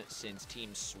team since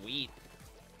Team Sweet.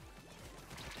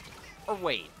 Or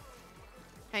wait.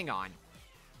 Hang on.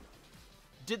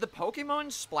 Did the Pokemon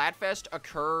Splatfest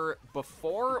occur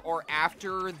before or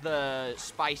after the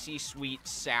Spicy Sweet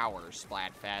Sour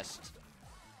Splatfest?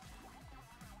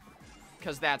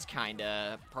 Because that's kind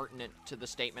of pertinent to the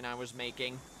statement I was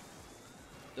making.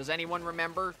 Does anyone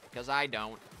remember? Because I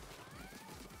don't.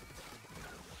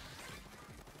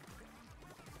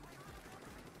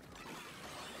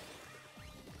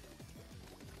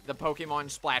 The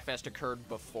Pokemon Splatfest occurred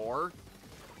before?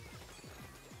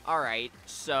 Alright,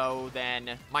 so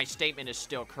then my statement is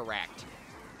still correct.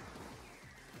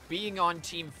 Being on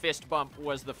Team Fist Bump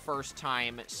was the first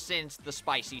time since the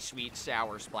Spicy Sweet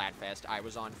Sour Splatfest I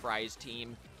was on Fry's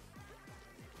team.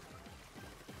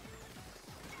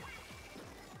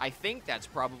 I think that's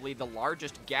probably the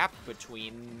largest gap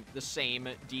between the same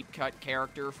deep cut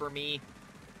character for me.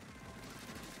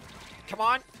 Come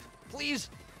on, please.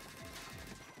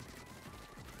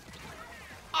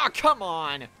 Oh, come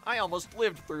on! I almost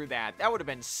lived through that. That would have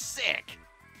been sick.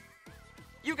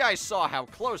 You guys saw how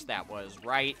close that was,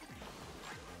 right?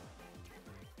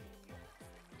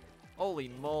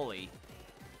 Holy moly.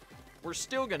 We're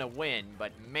still gonna win,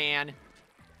 but man,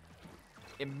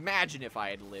 imagine if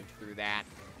I had lived through that.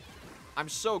 I'm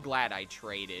so glad I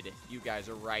traded. You guys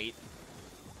are right.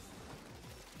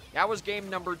 That was game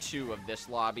number 2 of this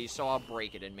lobby, so I'll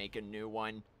break it and make a new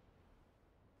one.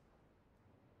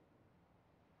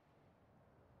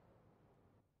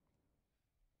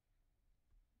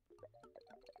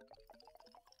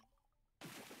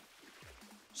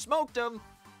 Smoked him!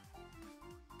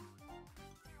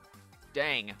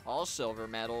 Dang, all silver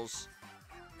medals.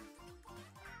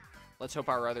 Let's hope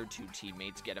our other 2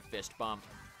 teammates get a fist bump.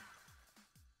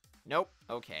 Nope,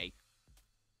 okay.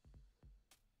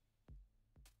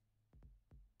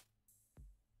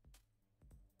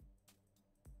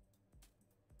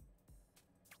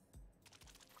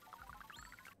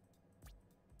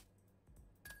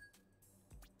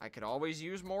 I could always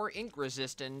use more ink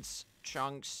resistance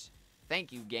chunks.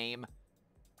 Thank you, game.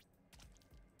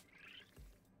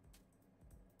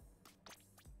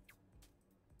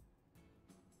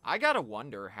 I gotta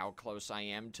wonder how close I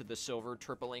am to the silver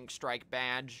triple ink strike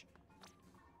badge.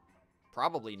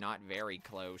 Probably not very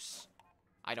close.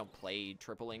 I don't play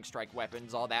triple ink strike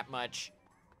weapons all that much.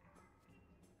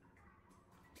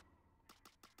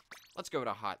 Let's go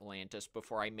to Hotlantis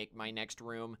before I make my next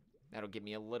room. That'll give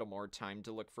me a little more time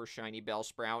to look for Shiny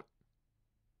Bellsprout.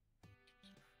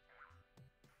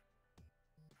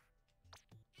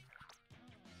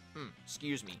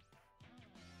 Excuse me.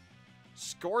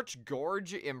 Scorch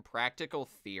Gorge Impractical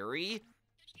Theory?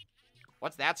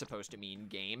 What's that supposed to mean,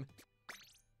 game?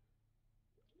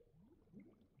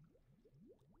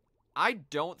 I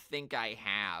don't think I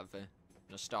have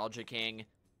Nostalgia King.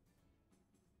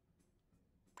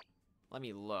 Let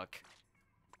me look.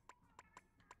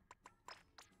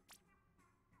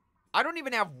 I don't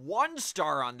even have 1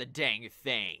 star on the dang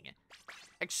thing.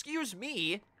 Excuse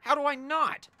me? How do I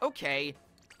not? Okay.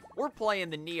 We're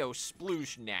playing the Neo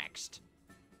Sploosh next.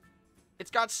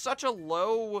 It's got such a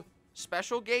low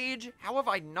special gauge. How have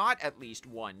I not at least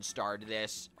 1 starred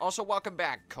this? Also, welcome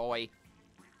back, Koi.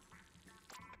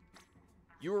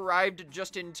 You arrived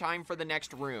just in time for the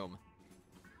next room.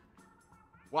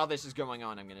 While this is going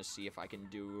on, I'm going to see if I can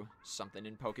do something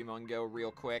in Pokemon Go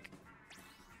real quick.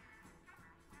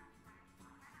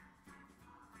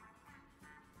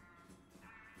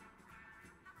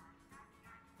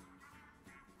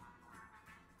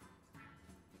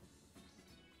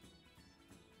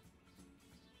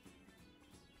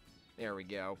 There we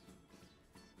go.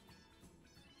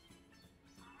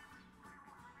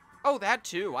 Oh, that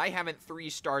too. I haven't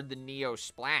 3-starred the Neo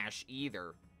Splash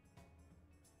either.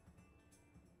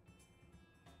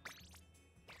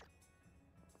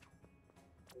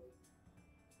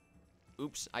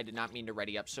 Oops, I did not mean to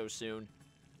ready up so soon.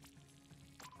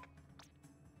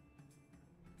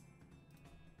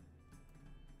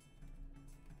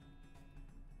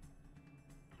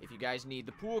 If you guys need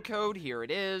the pool code, here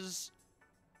it is.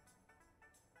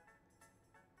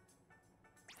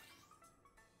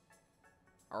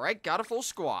 Alright, got a full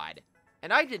squad.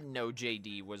 And I didn't know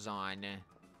JD was on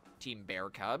Team Bear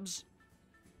Cubs.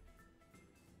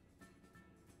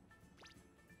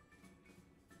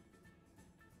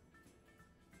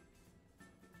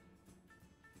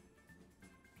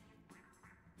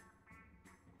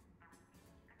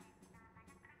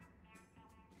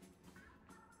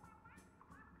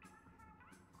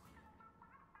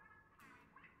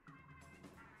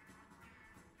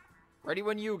 Ready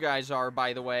when you guys are,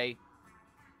 by the way.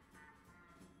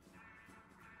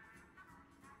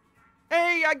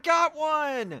 Hey, I got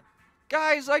one!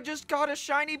 Guys, I just got a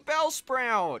Shiny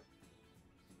Bellsprout!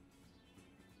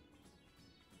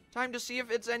 Time to see if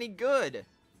it's any good.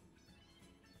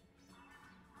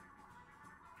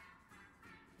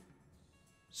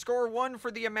 Score 1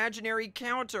 for the imaginary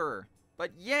counter.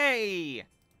 But yay!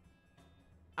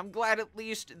 I'm glad at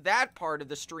least that part of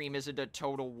the stream isn't a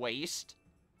total waste.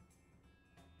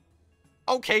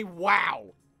 Okay,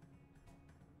 wow!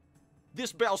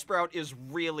 This Bellsprout is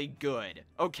really good.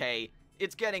 Okay,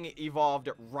 it's getting evolved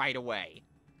right away.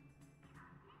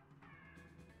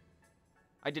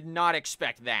 I did not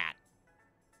expect that.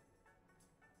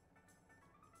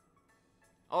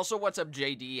 Also, what's up,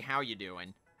 JD? How you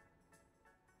doing?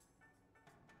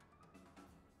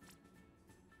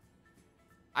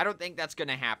 I don't think that's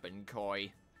gonna happen,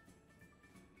 Koi.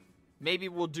 Maybe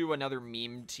we'll do another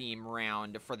meme team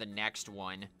round for the next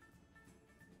one.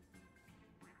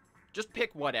 Just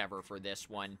pick whatever for this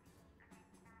one.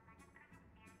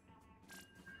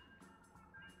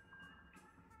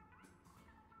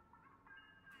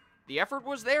 The effort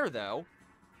was there, though.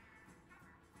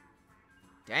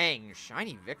 Dang,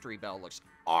 Shiny Victreebel looks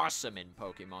awesome in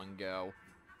Pokemon Go.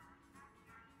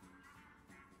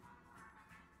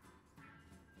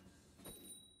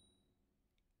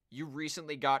 You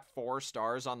recently got 4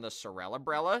 stars on the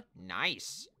Sorella-brella?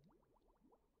 Nice.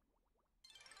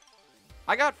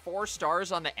 I got 4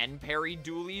 stars on the Enperry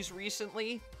dualies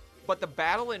recently, but the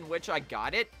battle in which I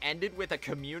got it ended with a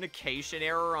communication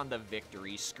error on the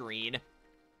victory screen.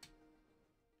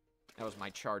 That was my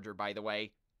charger, by the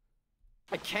way.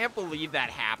 I can't believe that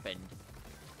happened.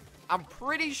 I'm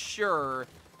pretty sure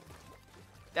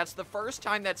that's the first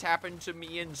time that's happened to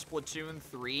me in Splatoon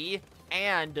 3,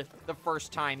 and the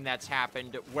first time that's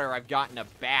happened where I've gotten a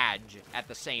badge at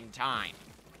the same time.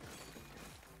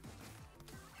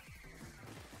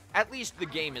 At least the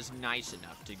game is nice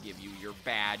enough to give you your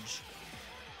badge.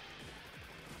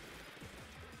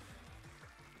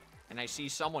 And I see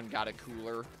someone got a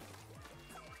cooler.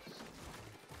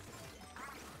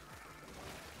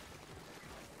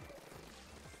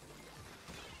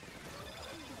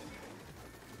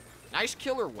 Nice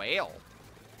killer whale.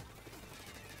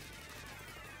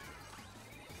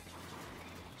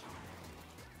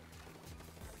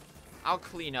 I'll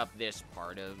clean up this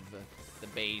part of the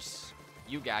base.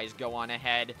 You guys go on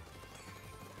ahead.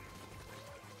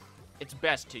 It's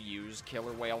best to use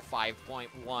Killer Whale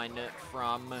 5.1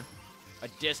 from a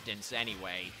distance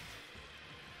anyway.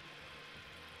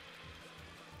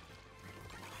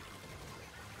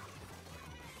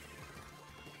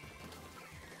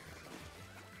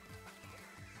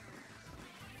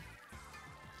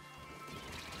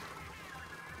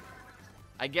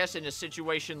 I guess in a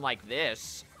situation like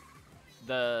this,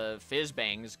 the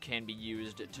Fizzbangs can be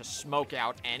used to smoke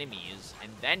out enemies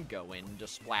and then go in to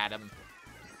splat them.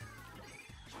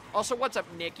 Also, what's up,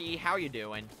 Nikki? How you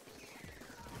doing?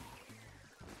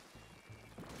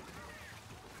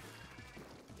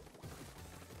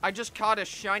 I just caught a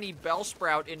Shiny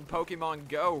Bellsprout in Pokemon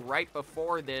Go right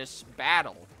before this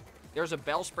battle. There's a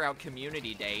Bellsprout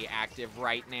Community Day active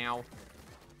right now.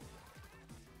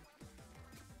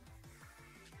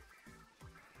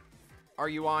 Are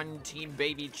you on Team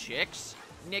Baby Chicks,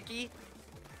 Nikki?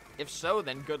 If so,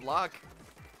 then good luck.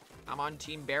 I'm on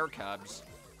Team Bear Cubs,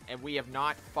 and we have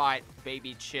not fought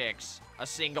Baby Chicks a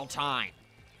single time.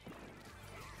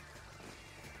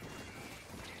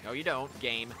 No, you don't,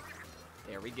 game.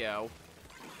 There we go.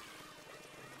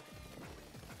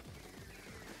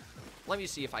 Let me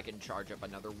see if I can charge up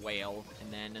another whale,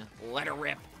 and then let her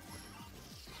rip.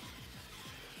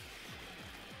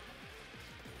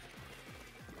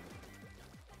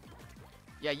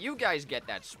 Yeah, you guys get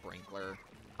that sprinkler.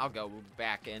 I'll go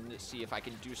back and see if I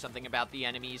can do something about the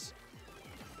enemies.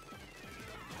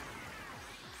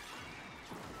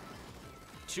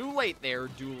 Too late there,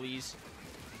 dualies.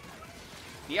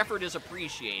 The effort is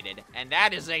appreciated, and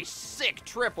that is a sick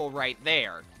triple right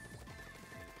there.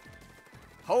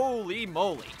 Holy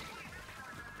moly.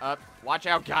 Watch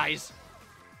out, guys.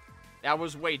 That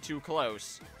was way too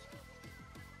close.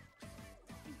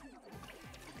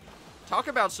 Talk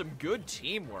about some good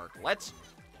teamwork. Let's...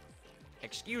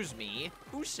 Excuse me.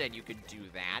 Who said you could do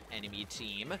that, enemy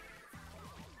team?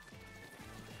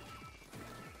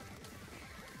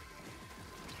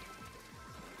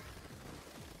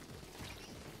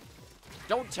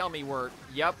 Don't tell me we're...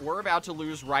 Yep, we're about to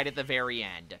lose right at the very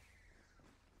end.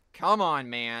 Come on,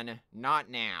 man. Not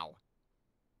now.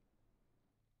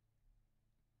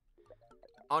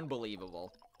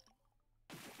 Unbelievable.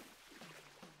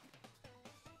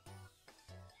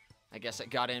 I guess I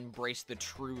gotta embrace the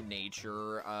true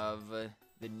nature of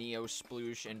the Neo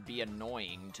Sploosh and be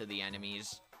annoying to the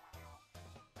enemies.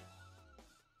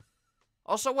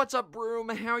 Also, what's up, Broom?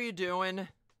 How you doing?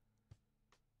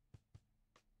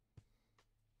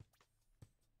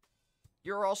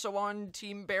 You're also on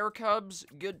Team Bear Cubs?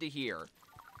 Good to hear.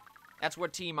 That's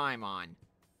what team I'm on.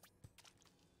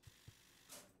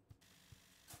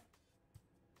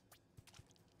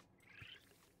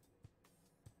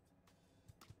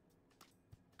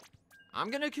 I'm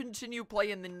gonna continue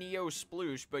playing the Neo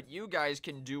Sploosh, but you guys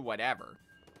can do whatever.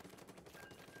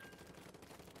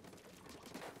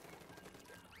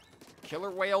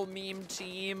 Killer Whale meme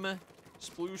team,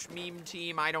 Sploosh meme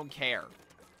team, I don't care.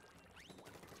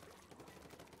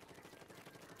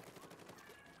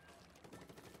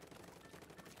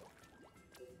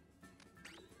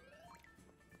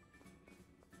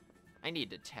 I need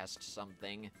to test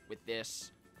something with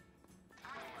this.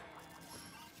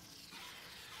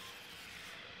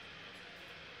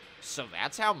 So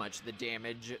that's how much the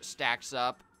damage stacks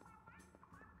up.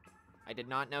 I did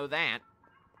not know that.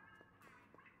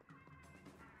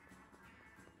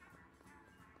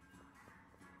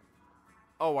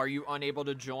 Oh, are you unable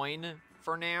to join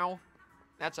for now?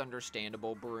 That's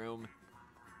understandable, Broom.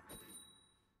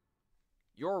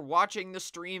 Your watching the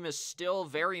stream is still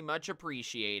very much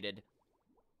appreciated.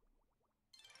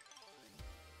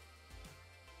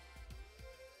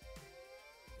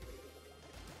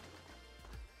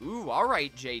 Ooh,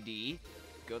 alright, JD.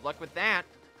 Good luck with that.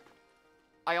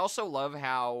 I also love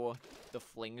how the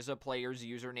Flingza player's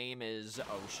username is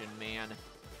Ocean Man.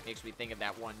 Makes me think of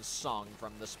that one song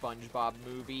from the SpongeBob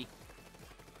movie.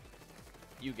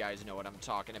 You guys know what I'm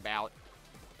talking about.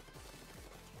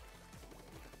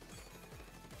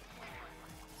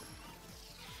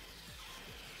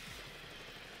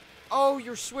 Oh,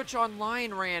 your Switch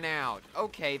Online ran out.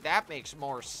 Okay, that makes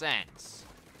more sense.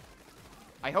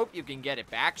 I hope you can get it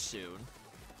back soon.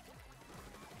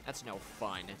 That's no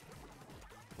fun.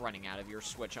 Running out of your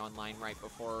Switch Online right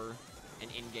before an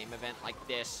in-game event like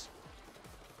this.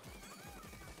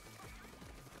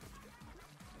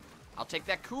 I'll take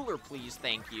that cooler, please,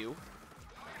 thank you.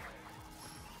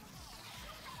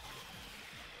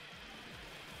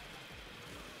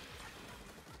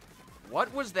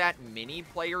 What was that mini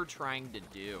player trying to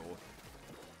do?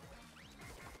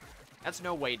 That's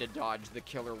no way to dodge the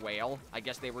killer whale. I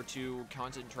guess they were too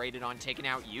concentrated on taking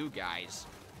out you guys.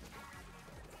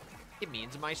 It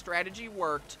means my strategy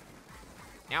worked.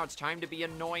 Now it's time to be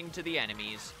annoying to the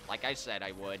enemies, like I said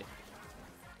I would.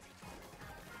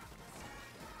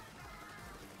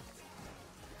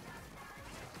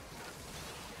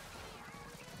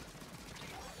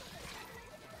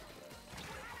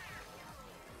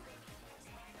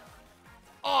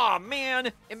 Aw,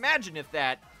 man! Imagine if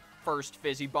that first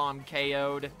Fizzy Bomb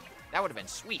KO'd. That would have been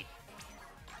sweet.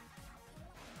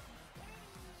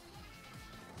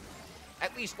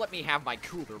 At least let me have my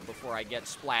cooler before I get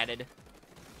splatted.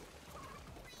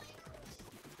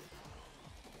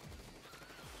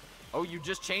 Oh, you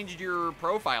just changed your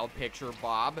profile picture,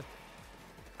 Bob.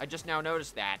 I just now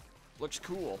noticed that. Looks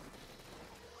cool.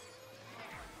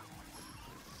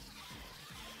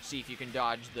 See if you can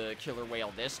dodge the killer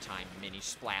whale this time, mini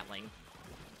splatling.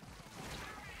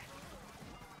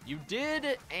 You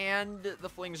did, and the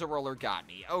Flingza roller got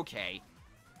me. Okay.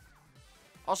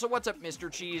 Also, what's up,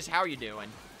 Mr. Cheese? How you doing?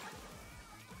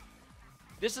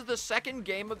 This is the second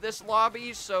game of this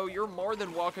lobby, so you're more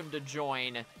than welcome to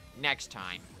join next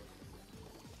time.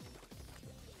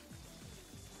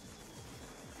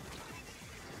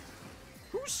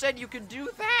 Who said you could do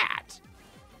that?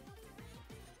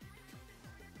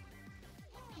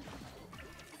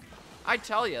 I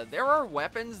tell you, there are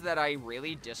weapons that I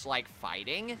really dislike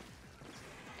fighting,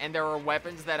 and there are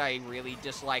weapons that I really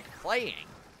dislike playing.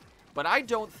 But I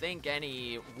don't think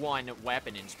any one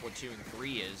weapon in Splatoon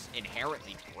 3 is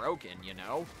inherently broken, you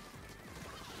know?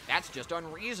 That's just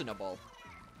unreasonable.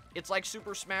 It's like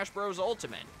Super Smash Bros.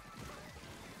 Ultimate.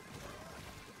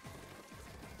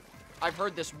 I've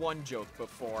heard this one joke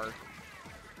before.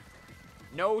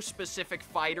 No specific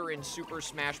fighter in Super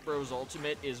Smash Bros.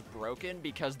 Ultimate is broken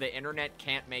because the internet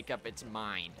can't make up its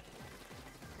mind.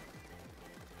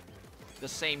 The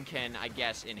same can, I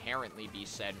guess, inherently be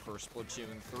said for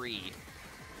Splatoon 3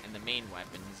 and the main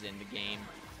weapons in the game.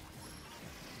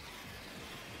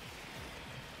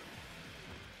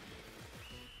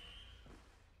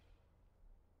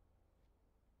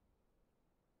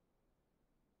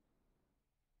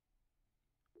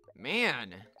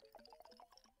 Man,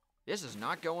 this is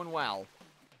not going well.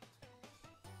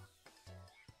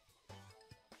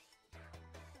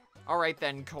 Alright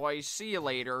then, Koi, see you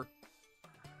later.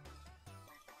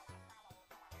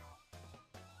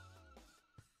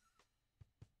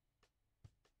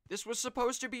 This was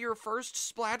supposed to be your first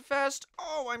Splatfest?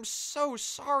 Oh, I'm so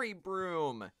sorry,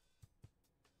 Broom.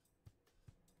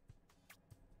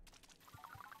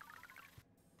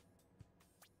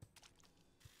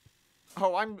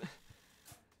 Oh,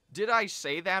 Did I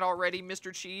say that already,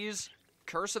 Mr. Cheese?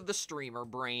 Curse of the streamer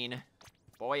brain.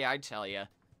 Boy, I tell ya,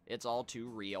 it's all too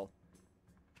real.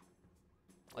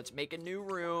 Let's make a new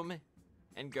room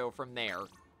and go from there.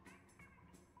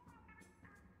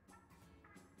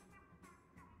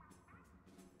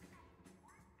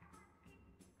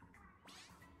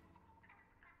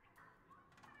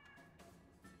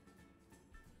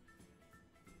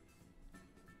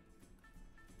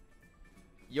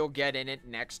 You'll get in it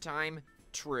next time?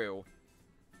 True.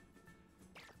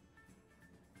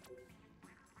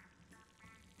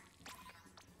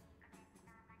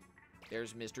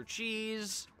 There's Mr.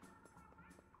 Cheese.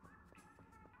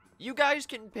 You guys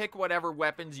can pick whatever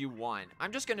weapons you want.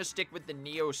 I'm just gonna stick with the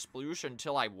Neo Sploosh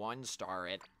until I 1-star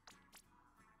it.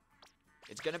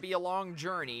 It's gonna be a long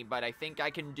journey, but I think I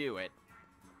can do it.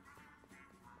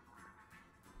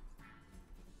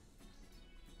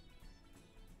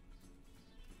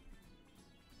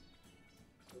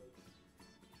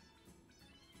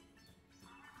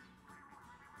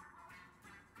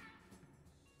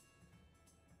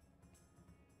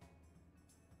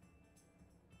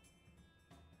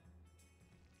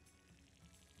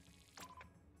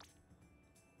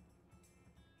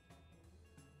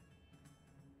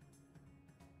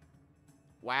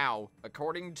 Wow,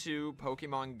 according to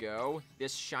Pokemon Go,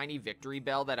 this shiny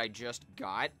Victreebel that I just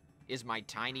got is my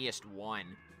tiniest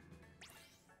one.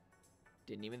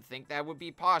 Didn't even think that would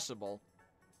be possible,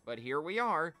 but here we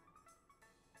are.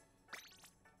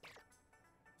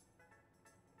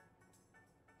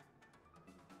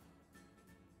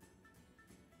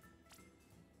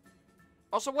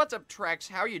 Also, what's up, Trex?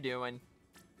 How you doing?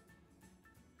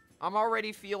 I'm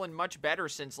already feeling much better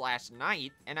since last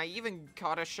night, and I even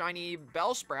caught a shiny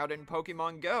Bellsprout in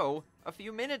Pokemon Go a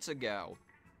few minutes ago.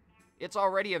 It's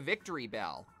already a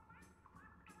Victreebel.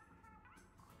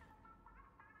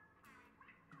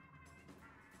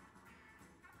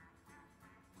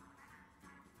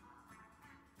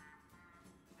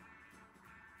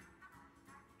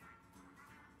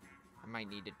 I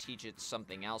might need to teach it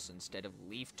something else instead of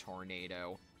Leaf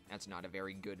Tornado. That's not a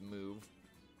very good move.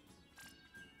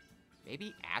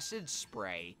 Maybe Acid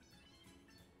Spray.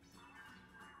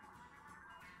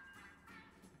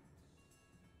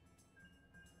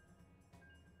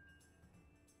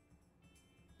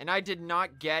 And I did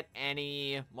not get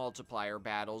any multiplier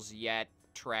battles yet,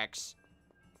 Trex.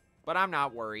 But I'm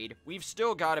not worried. We've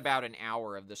still got about an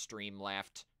hour of the stream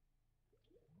left.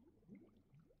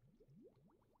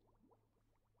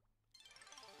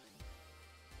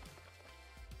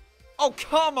 Oh,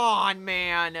 come on,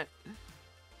 man!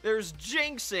 There's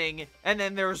jinxing, and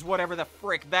then there's whatever the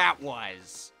frick that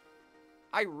was.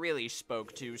 I really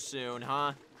spoke too soon,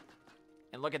 huh?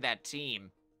 And look at that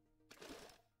team.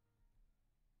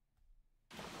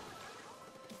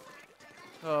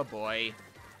 Oh, boy.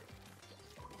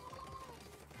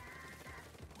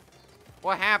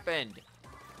 What happened?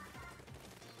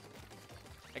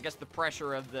 I guess the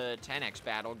pressure of the 10x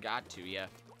battle got to you.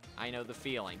 I know the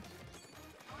feeling.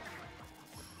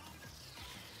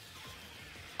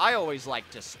 I always like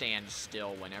to stand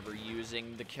still whenever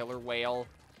using the killer whale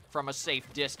from a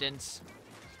safe distance.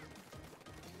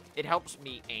 It helps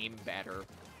me aim better.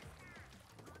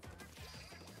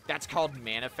 That's called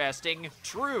manifesting.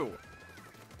 True.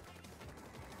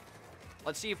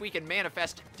 Let's see if we can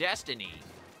manifest destiny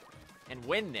and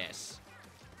win this.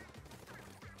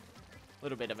 A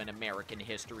little bit of an American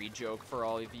history joke for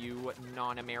all of you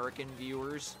non-American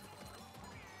viewers.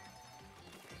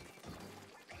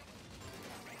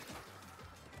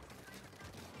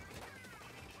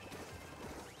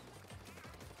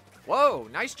 Whoa,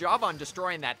 nice job on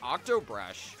destroying that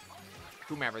Octobrush.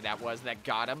 Whomever that was that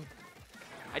got him.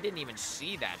 I didn't even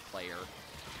see that player.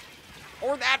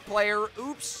 Or that player,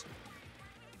 oops.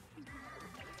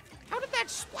 How did that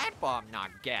Splat Bomb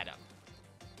not get him?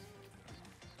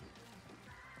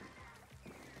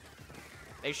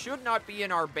 They should not be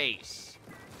in our base.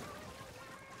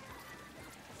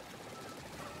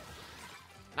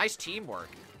 Nice teamwork.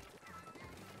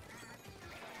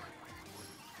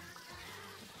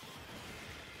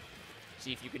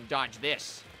 See if you can dodge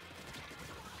this.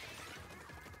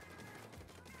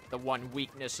 The one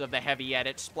weakness of the heavy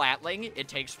edit Splatling, it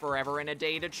takes forever and a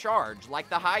day to charge, like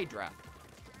the Hydra.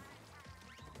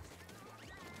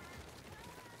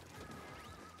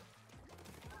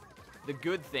 The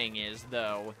good thing is,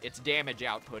 though, its damage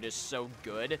output is so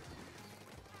good,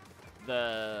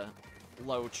 the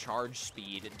low charge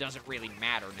speed, it doesn't really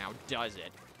matter now, does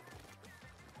it?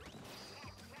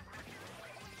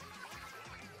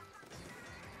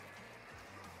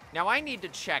 Now, I need to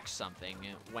check something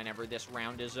whenever this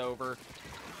round is over.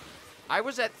 I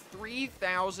was at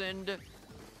 3,000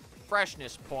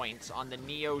 freshness points on the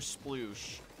Neo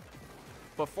Sploosh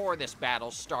before this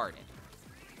battle started.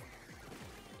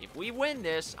 If we win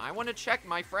this, I want to check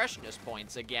my freshness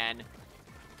points again.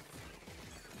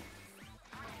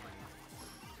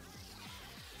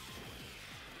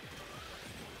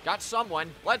 Got someone.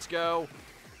 Let's go.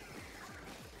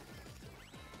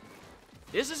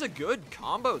 This is a good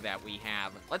combo that we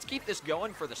have. Let's keep this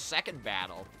going for the second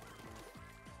battle.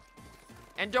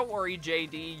 And don't worry,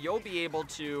 JD, you'll be able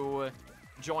to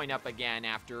join up again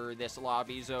after this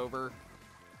lobby's over.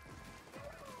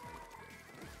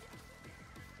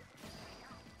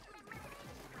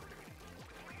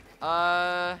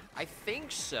 I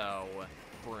think so,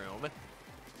 Broom.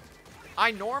 I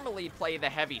normally play the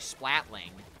heavy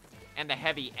Splatling and the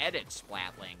heavy edit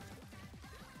Splatling.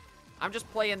 I'm just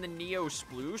playing the Neo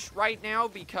Sploosh right now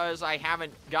because I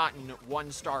haven't gotten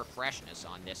 1-star freshness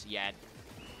on this yet.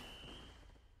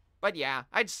 But yeah,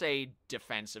 I'd say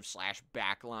defensive /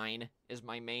 backline is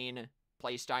my main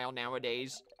playstyle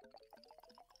nowadays.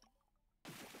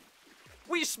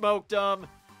 We smoked them!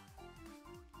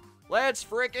 Let's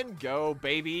frickin' go,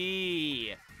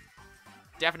 baby!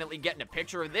 Definitely getting a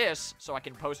picture of this so I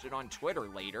can post it on Twitter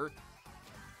later.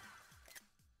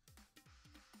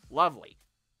 Lovely.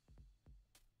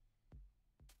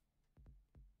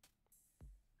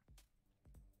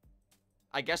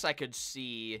 I guess I could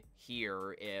see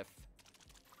here if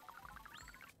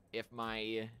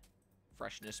my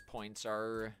freshness points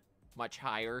are much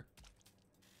higher.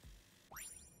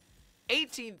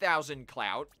 18,000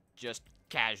 clout, just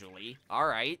casually. All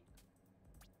right.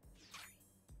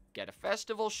 Get a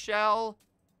festival shell.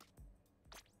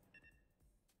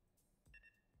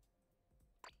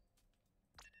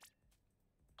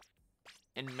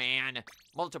 And man,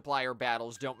 multiplier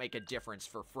battles don't make a difference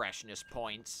for freshness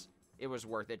points. It was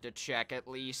worth it to check at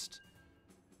least.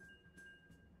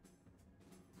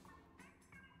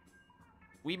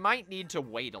 We might need to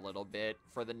wait a little bit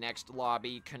for the next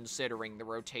lobby, considering the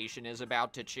rotation is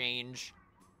about to change.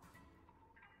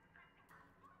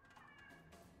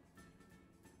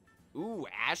 Ooh,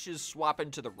 Ash is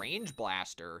swapping to the range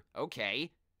blaster.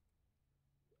 Okay.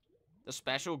 The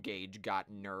special gauge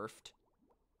got nerfed.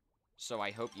 So I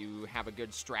hope you have a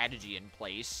good strategy in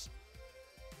place.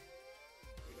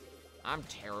 I'm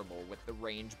terrible with the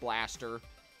range blaster.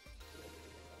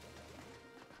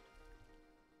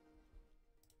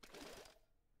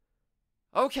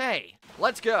 Okay,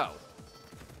 let's go.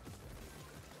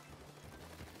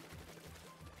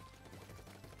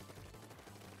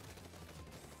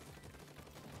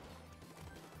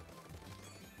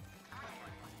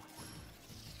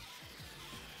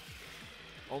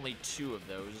 Only 2 of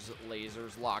those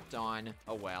lasers locked on.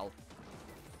 Oh well.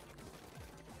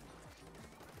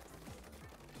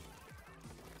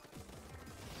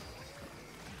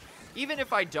 Even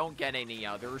if I don't get any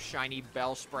other Shiny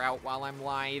Bellsprout while I'm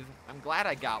live, I'm glad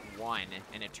I got one,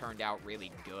 and it turned out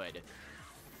really good.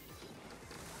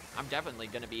 I'm definitely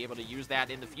going to be able to use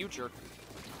that in the future.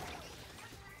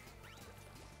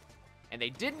 And they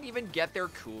didn't even get their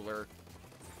cooler.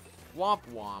 Womp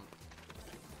womp.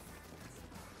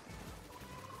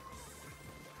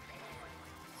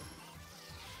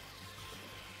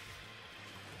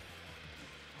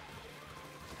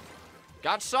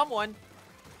 Got someone.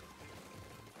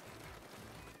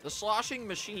 The Sloshing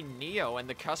Machine Neo and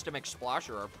the Custom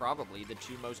Explosher are probably the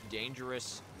 2 most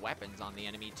dangerous weapons on the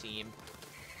enemy team.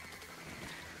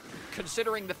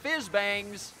 Considering the Fizz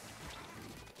Bangs.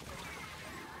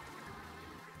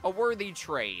 A worthy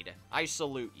trade. I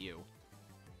salute you.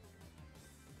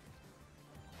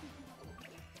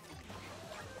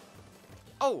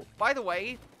 Oh, by the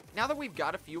way, now that we've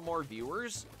got a few more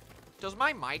viewers, does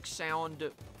my mic sound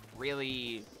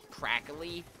really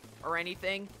crackly or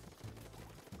anything?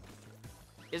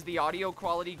 Is the audio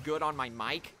quality good on my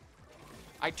mic?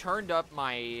 I turned up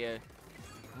my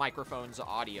microphone's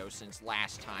audio since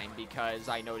last time because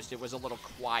I noticed it was a little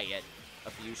quiet a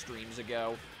few streams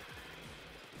ago.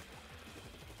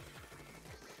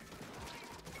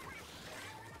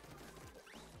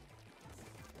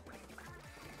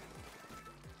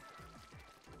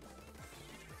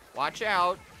 Watch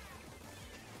out.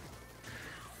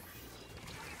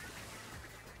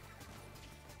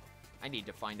 I need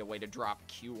to find a way to drop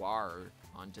QR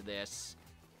onto this.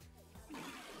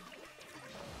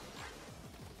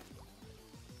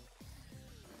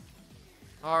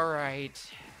 Alright.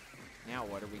 Now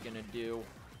what are we gonna do?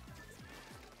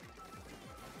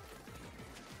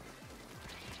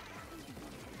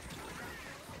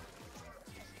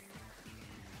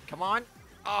 Come on.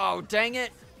 Oh, dang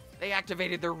it. They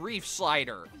activated their reef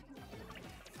slider.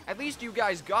 At least you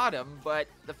guys got him, but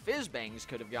the Fizzbangs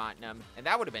could have gotten him, and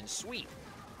that would have been sweet.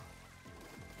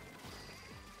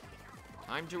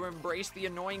 Time to embrace the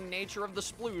annoying nature of the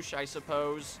sploosh, I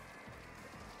suppose.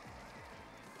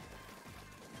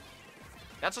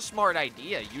 That's a smart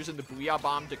idea, using the Booyah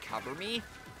Bomb to cover me.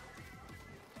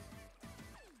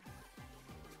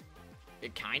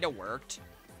 It kinda worked.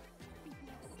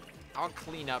 I'll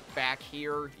clean up back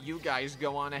here. You guys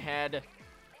go on ahead.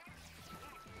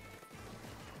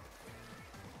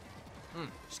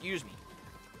 Excuse me.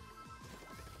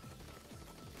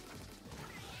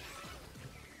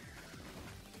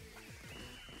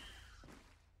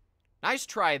 Nice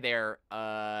try there,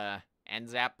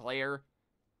 NZAP player.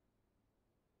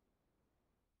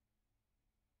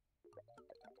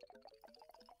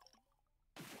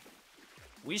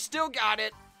 We still got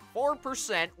it.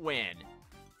 4% win.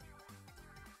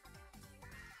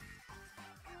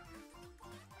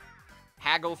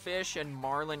 Hagglefish and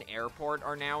Marlin Airport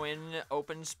are now in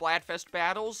Open Splatfest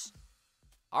battles.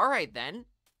 Alright then.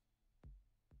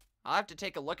 I'll have to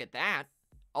take a look at that.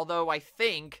 Although I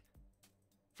think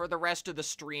for the rest of the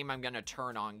stream I'm gonna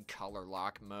turn on color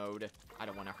lock mode. I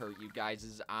don't want to hurt you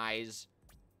guys' eyes.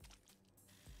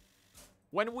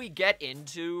 When we get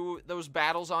into those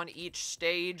battles on each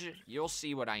stage, you'll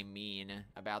see what I mean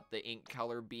about the ink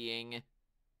color being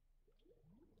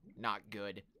not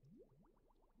good.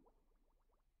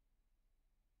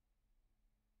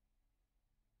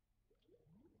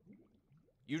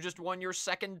 You just won your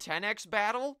second 10x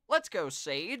battle? Let's go,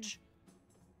 Sage.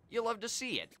 You'll love to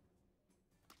see it.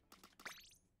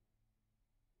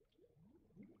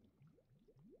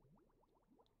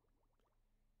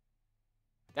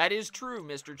 That is true,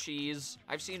 Mr. Cheese.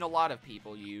 I've seen a lot of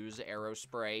people use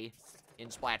Aerospray in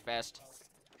Splatfest.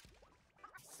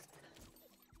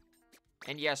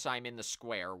 And yes, I'm in the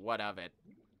square. What of it?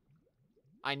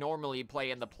 I normally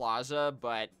play in the plaza,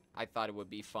 but I thought it would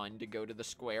be fun to go to the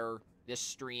square this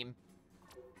stream.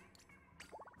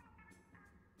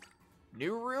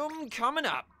 New room coming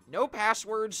up. No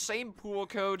passwords, same pool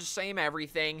codes, same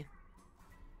everything.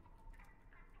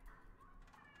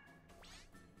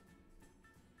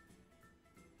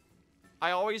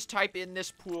 I always type in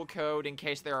this pool code in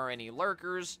case there are any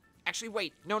lurkers. Actually,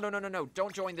 wait. No.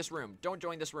 Don't join this room. Don't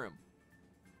join this room.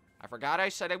 I forgot I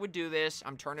said I would do this.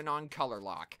 I'm turning on color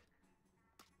lock.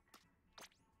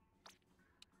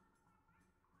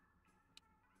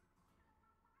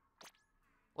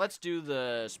 Let's do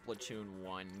the Splatoon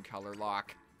 1 color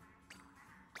lock.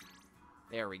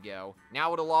 There we go.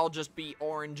 Now it'll all just be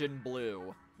orange and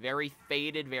blue. Very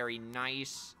faded, very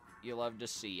nice. You'll love to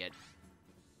see it.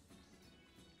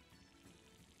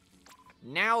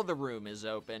 Now the room is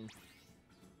open.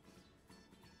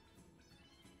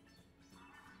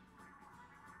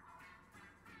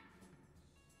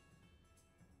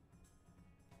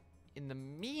 In the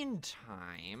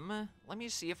meantime, let me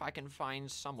see if I can find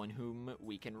someone whom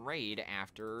we can raid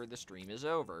after the stream is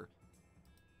over.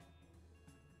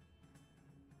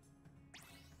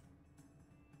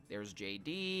 There's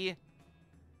JD.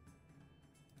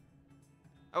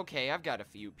 Okay, I've got a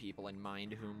few people in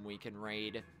mind whom we can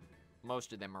raid.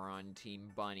 Most of them are on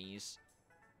Team Bunnies,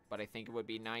 but I think it would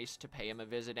be nice to pay him a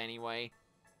visit anyway.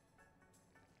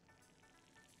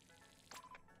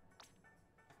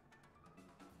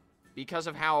 Because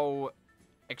of how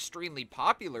extremely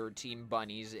popular Team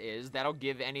Bunnies is, that'll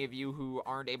give any of you who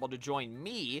aren't able to join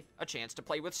me a chance to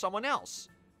play with someone else.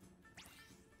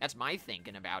 That's my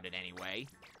thinking about it anyway.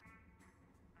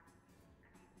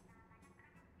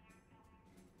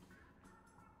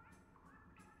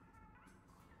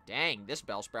 Dang, this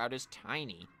Bellsprout is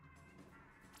tiny.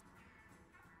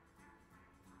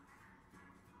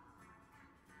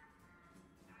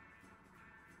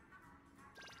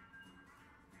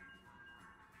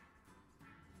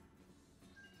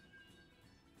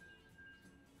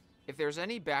 If there's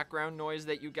any background noise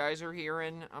that you guys are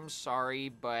hearing, I'm sorry,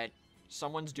 but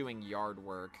someone's doing yard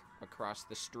work across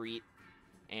the street,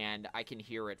 and I can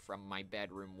hear it from my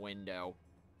bedroom window.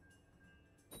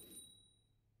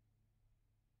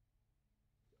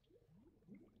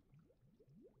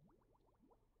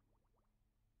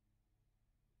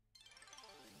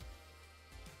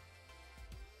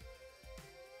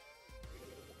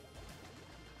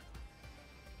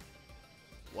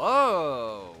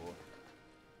 Whoa!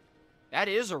 That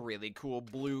is a really cool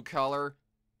blue color.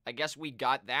 I guess we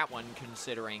got that one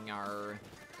considering our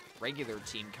regular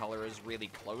team color is really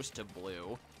close to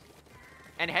blue.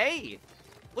 And hey,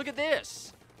 look at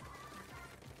this.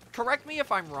 Correct me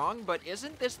if I'm wrong, but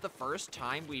isn't this the first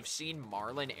time we've seen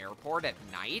Marlin Airport at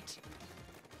night?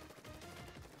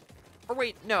 Or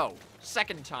wait, no,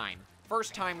 second time.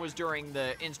 First time was during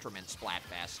the Instrument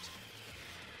Splatfest.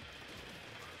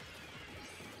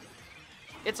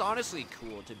 It's honestly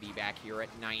cool to be back here at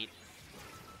night.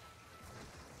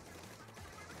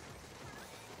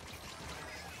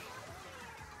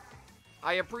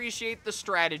 I appreciate the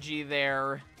strategy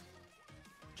there,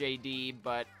 JD,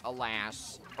 but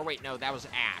alas. Or wait, no, that was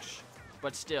Ash.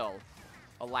 But still,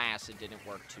 alas, it didn't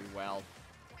work too well.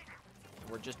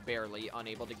 We're just barely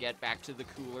unable to get back to the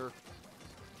cooler.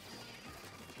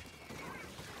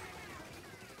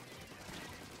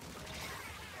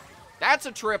 That's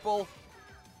a triple.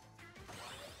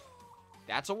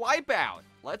 That's a wipeout.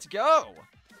 Let's go.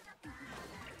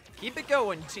 Keep it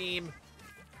going, team.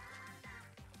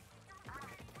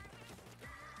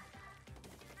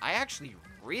 I actually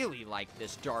really like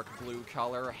this dark blue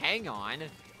color. Hang on.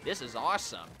 This is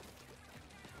awesome.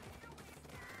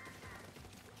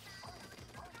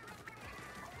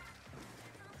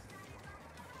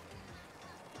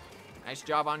 Nice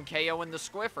job on KO and the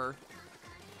Squiffer.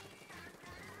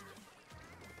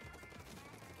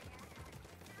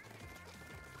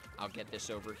 I'll get this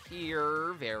over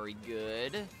here. Very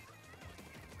good.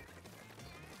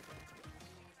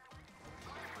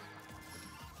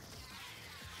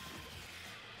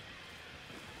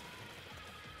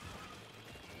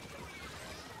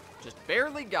 Just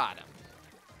barely got him.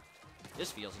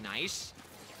 This feels nice.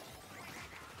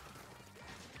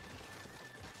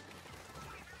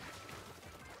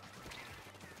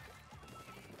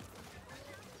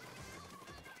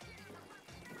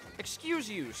 Excuse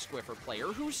you, Squiffer player.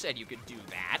 Who said you could do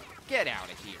that? Get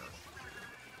out of here.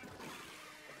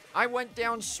 I went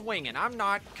down swinging. I'm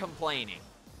not complaining.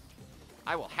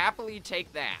 I will happily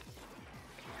take that.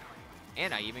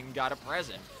 And I even got a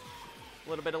present. A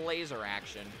little bit of laser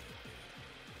action.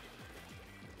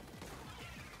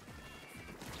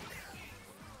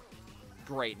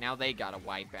 Great, now they got a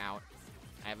wipeout.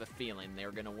 I have a feeling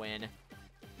they're gonna win.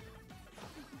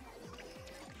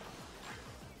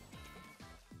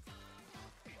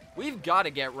 We've got to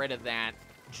get rid of that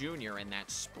Junior and that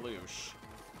Sploosh.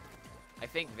 I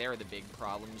think they're the big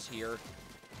problems here.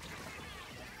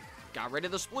 Got rid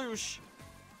of the Sploosh.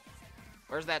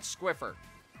 Where's that Squiffer?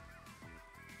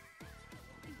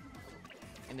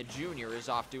 And the Junior is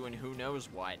off doing who knows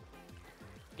what.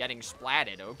 Getting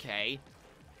splatted, okay.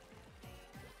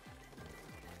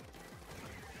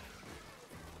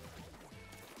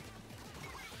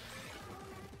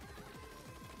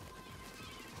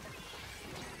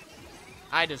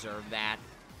 I deserve that.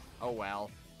 Oh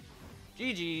well.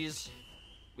 GG's.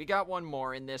 We got one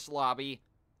more in this lobby.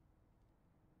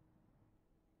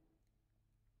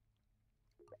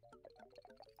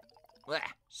 Blech,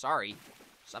 sorry.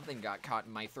 Something got caught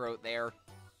in my throat there.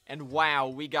 And wow,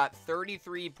 we got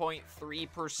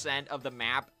 33.3% of the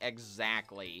map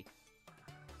exactly.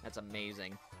 That's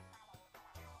amazing.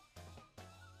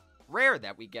 Rare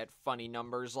that we get funny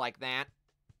numbers like that.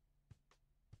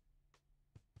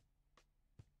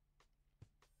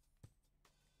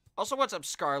 Also, what's up,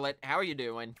 Scarlet? How are you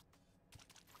doing?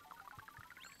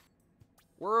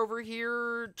 We're over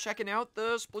here checking out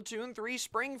the Splatoon 3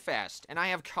 Spring Fest, and I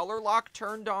have color lock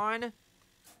turned on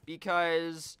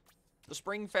because the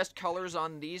Spring Fest colors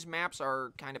on these maps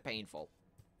are kind of painful,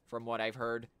 from what I've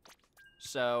heard.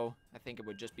 So, I think it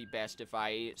would just be best if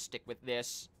I stick with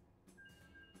this.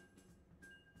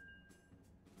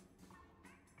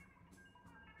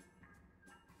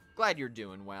 Glad you're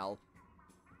doing well.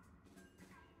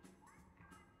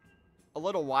 A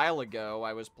little while ago,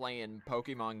 I was playing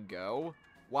Pokemon Go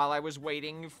while I was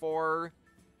waiting for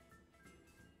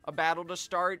a battle to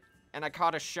start, and I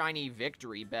caught a shiny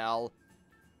Victreebel.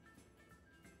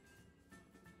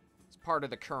 It's part of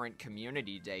the current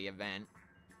Community Day event.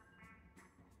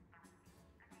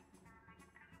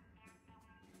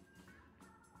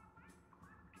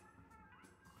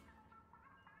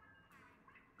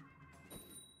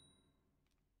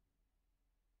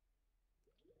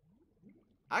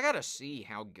 I gotta see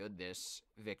how good this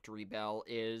Victreebel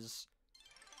is.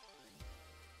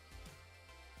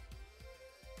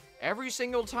 Every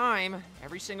single time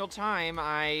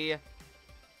I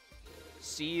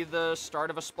see the start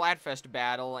of a Splatfest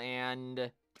battle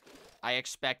and I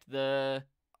expect the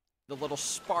little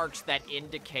sparks that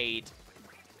indicate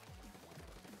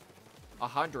a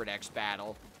 100x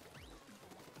battle.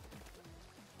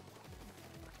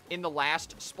 In the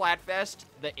last Splatfest,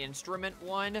 the instrument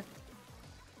one,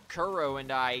 Kuro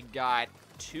and I got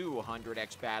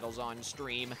 200x battles on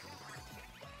stream.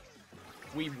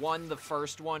 We won the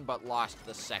first one, but lost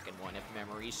the second one, if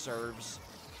memory serves.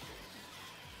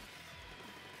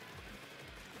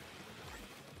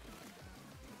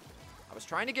 I was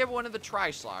trying to get one of the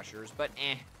Tri-Sloshers, but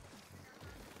eh.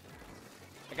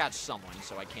 I got someone,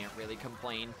 so I can't really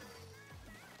complain.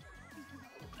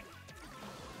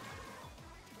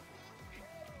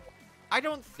 I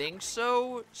don't think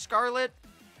so, Scarlet.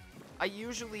 I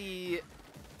usually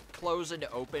close and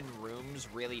open rooms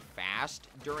really fast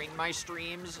during my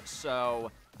streams,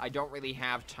 so I don't really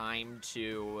have time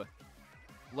to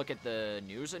look at the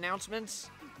news announcements.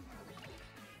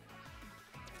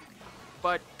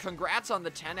 But congrats on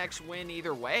the 10x win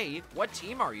either way. What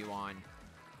team are you on?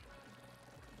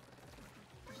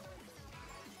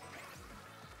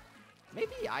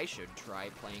 Maybe I should try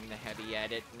playing the heavy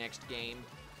edit next game.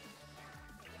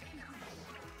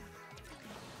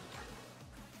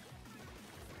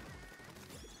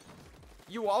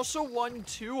 You also won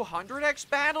 200x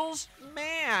battles?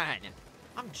 Man,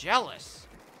 I'm jealous.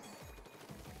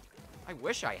 I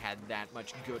wish I had that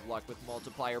much good luck with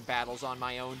multiplier battles on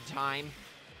my own time.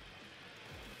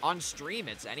 On stream,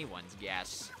 it's anyone's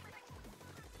guess.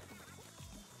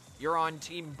 You're on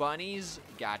Team Bunnies?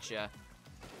 Gotcha.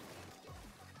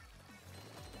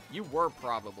 You were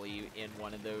probably in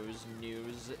one of those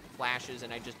news flashes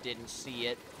and I just didn't see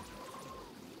it.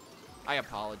 I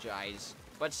apologize.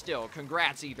 But still,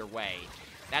 congrats either way.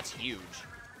 That's huge.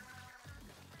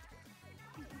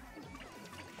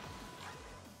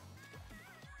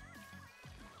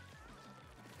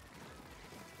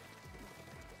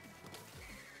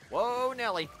 Whoa,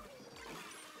 Nelly.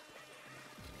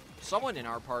 Someone in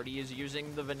our party is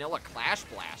using the vanilla Clash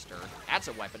Blaster. That's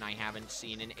a weapon I haven't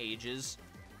seen in ages.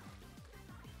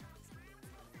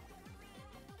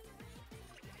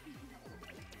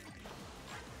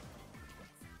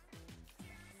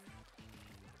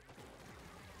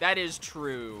 That is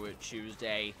true,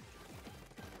 Tuesday.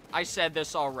 I said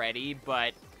this already,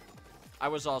 but I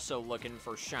was also looking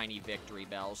for Shiny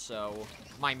Victreebel, so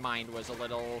my mind was a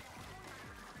little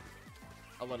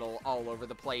all over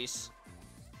the place.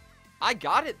 I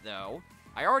got it, though.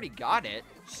 I already got it,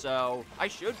 so I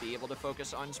should be able to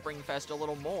focus on Springfest a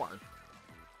little more.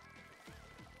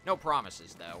 No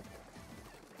promises, though.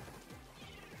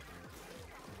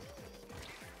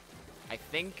 I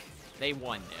think they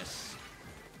won this.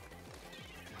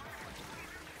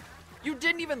 You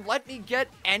didn't even let me get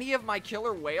any of my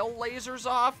killer whale lasers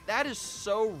off? That is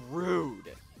so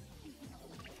rude.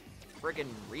 Friggin'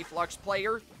 reflux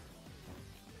player.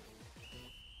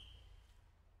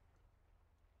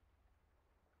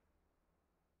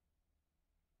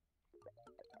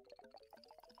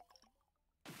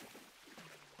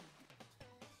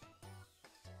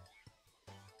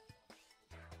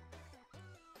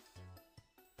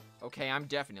 Okay, I'm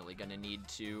definitely gonna need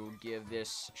to give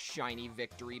this Shiny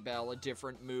Victreebel a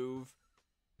different move.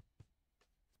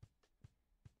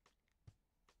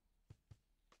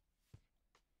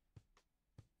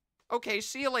 Okay,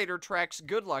 see you later, Trex.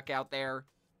 Good luck out there.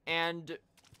 And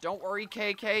don't worry,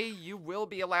 KK, you will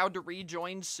be allowed to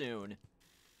rejoin soon.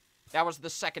 That was the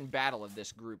second battle of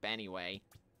this group anyway.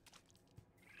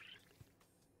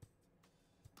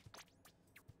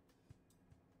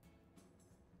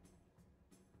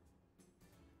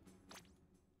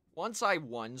 Once I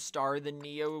one-star the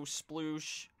Neo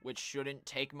Sploosh, which shouldn't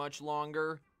take much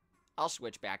longer, I'll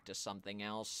switch back to something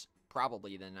else.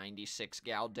 Probably the 96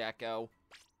 Gal Deco.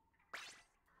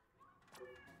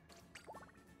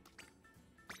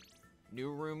 New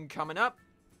room coming up.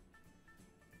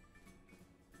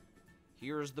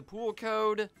 Here's the pool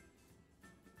code.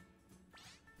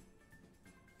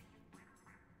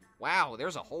 Wow,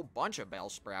 there's a whole bunch of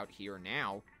Bellsprout here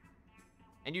now.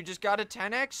 And you just got a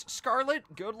 10x? Scarlet,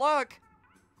 good luck.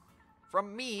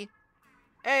 From me.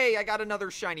 Hey, I got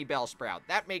another Shiny Bellsprout.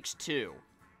 That makes 2.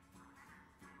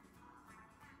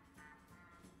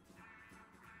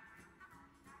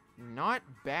 Not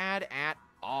bad at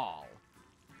all.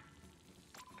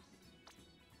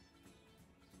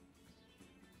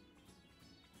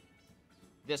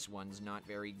 This one's not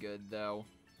very good, though.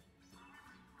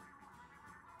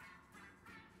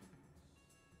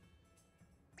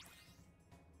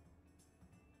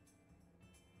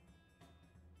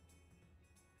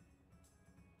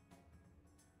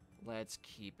 Let's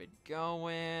keep it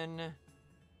going.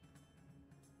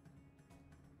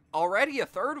 Already a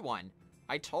third one.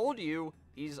 I told you,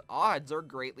 these odds are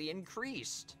greatly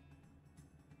increased.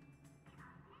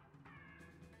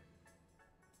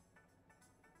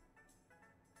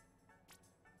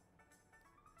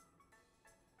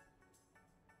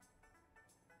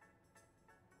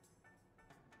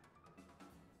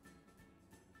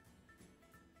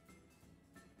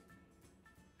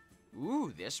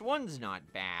 Ooh, this one's not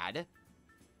bad.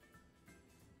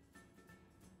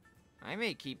 I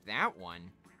may keep that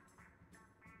one.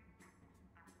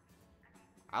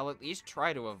 I'll at least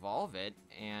try to evolve it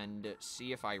and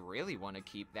see if I really want to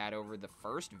keep that over the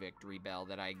first Victreebel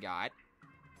that I got.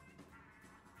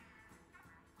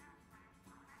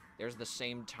 There's the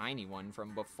same tiny one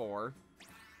from before.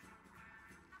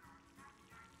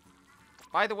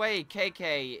 By the way,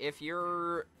 KK, if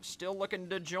you're still looking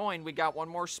to join, we got one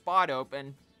more spot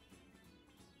open.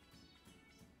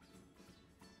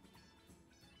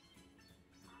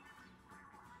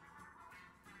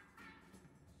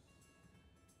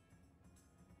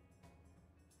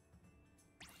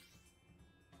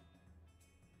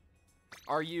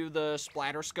 Are you the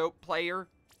Splatterscope player?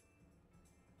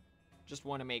 Just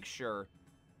want to make sure.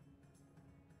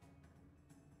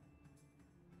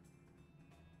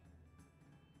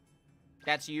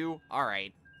 That's you?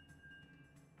 Alright.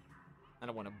 I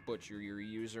don't want to butcher your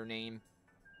username.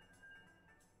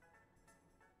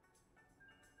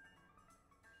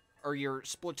 Or your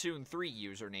Splatoon 3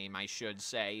 username, I should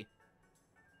say.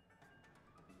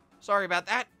 Sorry about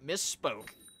that. Misspoke.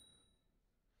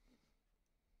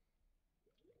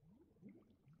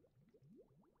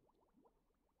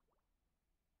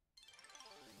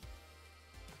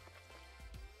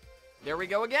 There we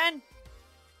go again.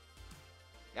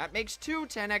 That makes 2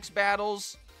 10x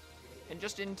battles. And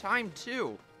just in time,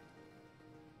 too.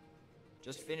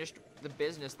 Just finished the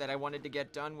business that I wanted to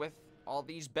get done with all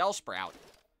these Bellsprout.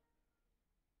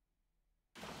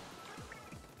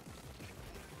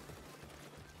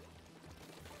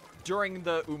 During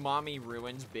the Umami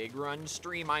Ruins Big Run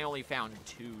stream, I only found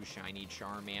 2 Shiny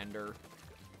Charmander.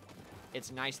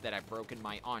 It's nice that I've broken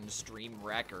my on-stream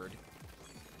record.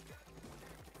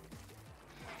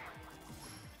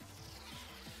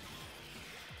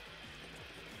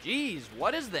 Jeez,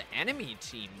 what is the enemy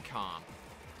team comp?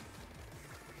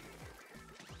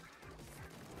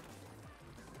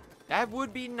 That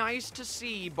would be nice to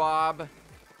see, Bob.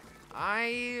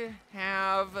 I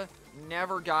have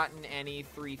never gotten any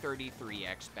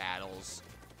 333X battles.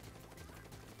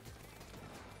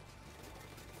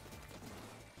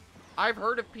 I've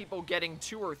heard of people getting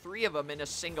 2 or 3 of them in a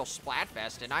single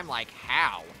Splatfest, and I'm like,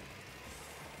 how?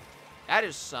 That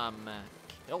is some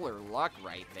killer luck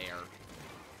right there.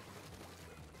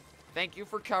 Thank you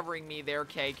for covering me there,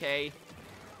 KK.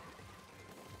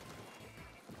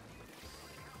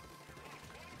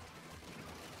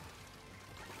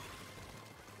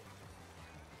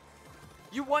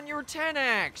 You won your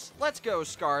 10x! Let's go,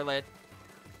 Scarlet.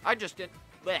 I just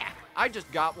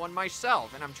got one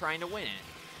myself, and I'm trying to win it.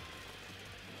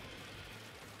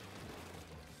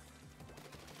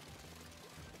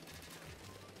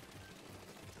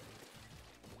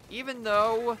 Even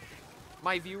though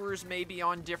my viewers may be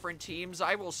on different teams,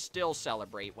 I will still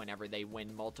celebrate whenever they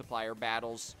win multiplier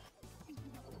battles.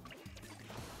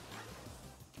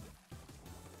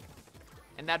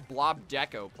 And that Blob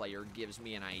Deco player gives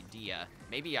me an idea.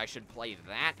 Maybe I should play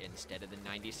that instead of the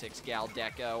 96 Gal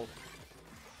Deco.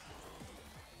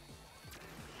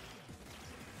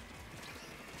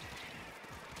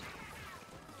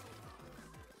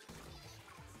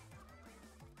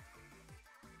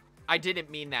 I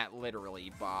didn't mean that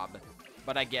literally, Bob,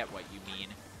 but I get what you mean.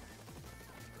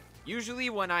 Usually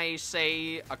when I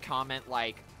say a comment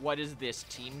like, what is this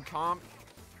team comp?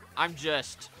 I'm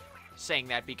just saying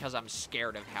that because I'm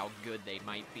scared of how good they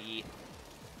might be.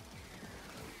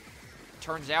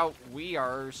 Turns out we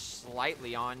are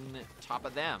slightly on top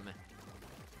of them.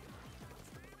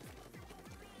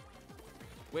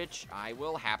 Which I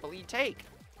will happily take.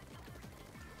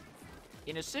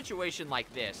 In a situation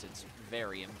like this, it's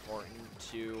very important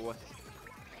to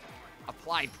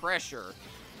apply pressure.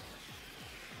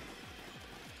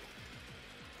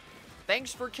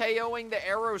 Thanks for KOing the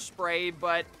arrow spray,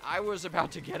 but I was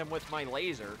about to get him with my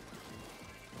laser.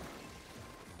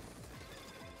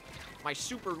 My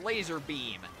super laser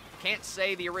beam. Can't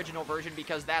say the original version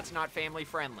because that's not family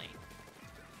friendly.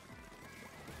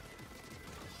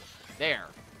 There.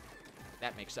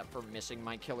 That makes up for missing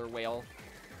my killer whale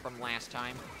from last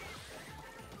time.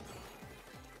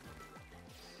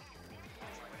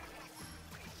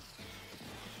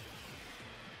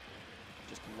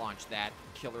 Just launch that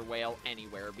killer whale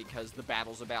anywhere because the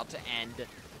battle's about to end.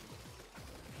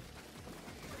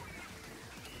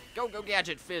 Go, go,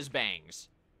 Gadget Fizz Bangs.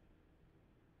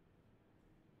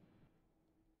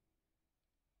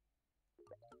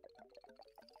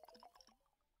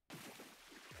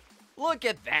 Look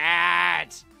at that!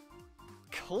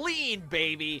 Clean,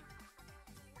 baby!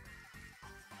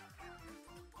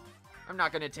 I'm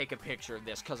not gonna take a picture of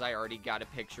this because I already got a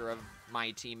picture of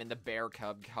my team in the bear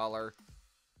cub color.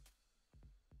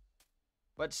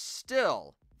 But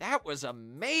still, that was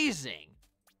amazing!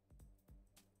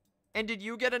 And did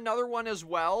you get another one as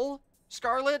well?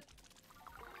 Scarlet?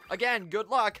 Again, good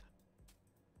luck.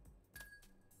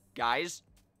 Guys,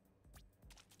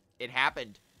 it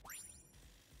happened.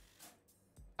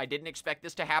 I didn't expect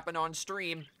this to happen on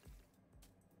stream.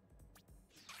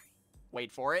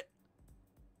 Wait for it.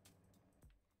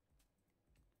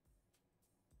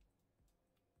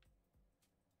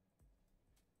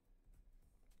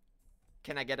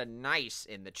 Can I get a nice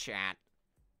in the chat?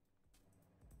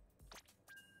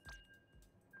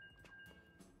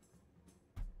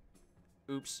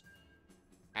 Oops.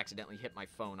 Accidentally hit my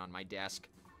phone on my desk.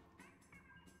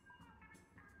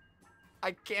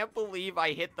 I can't believe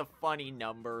I hit the funny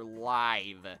number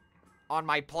live on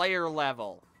my player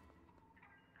level.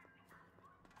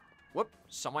 Whoop,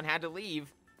 someone had to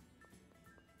leave.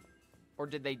 Or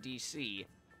did they DC?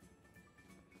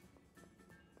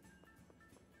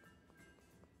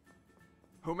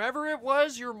 Whomever it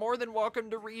was, you're more than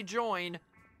welcome to rejoin.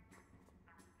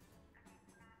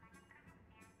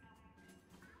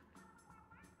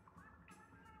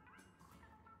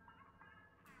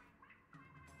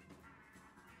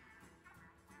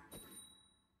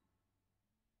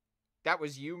 That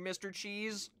was you, Mr.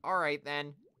 Cheese? Alright,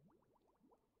 then.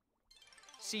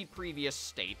 See previous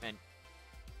statement.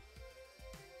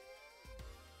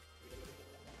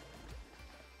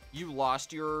 You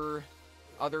lost your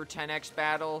other 10x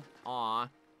battle? Aw.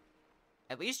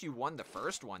 At least you won the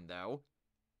first one, though.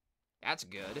 That's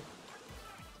good.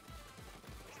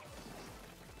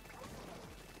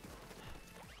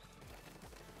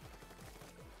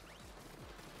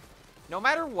 No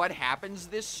matter what happens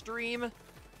this stream,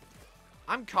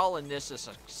 I'm calling this a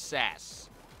success.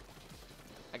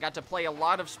 I got to play a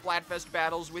lot of Splatfest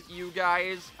battles with you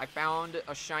guys. I found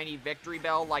a shiny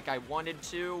Victreebel like I wanted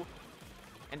to.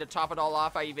 And to top it all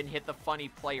off, I even hit the funny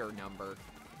player number.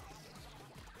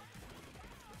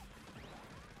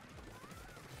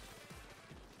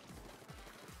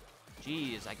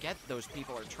 Jeez, I get those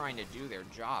people are trying to do their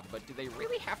job, but do they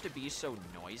really have to be so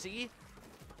noisy?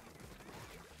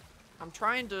 I'm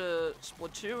trying to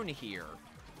Splatoon here.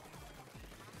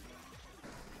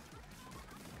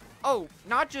 Oh,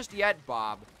 not just yet,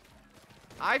 Bob.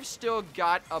 I've still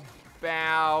got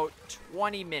about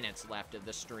 20 minutes left of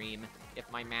the stream, if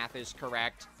my math is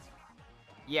correct.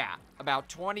 Yeah, about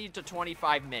 20 to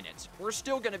 25 minutes. We're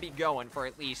still going to be going for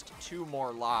at least 2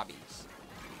 more lobbies.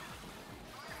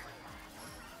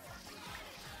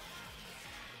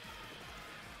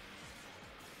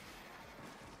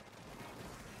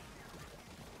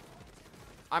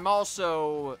 I'm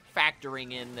also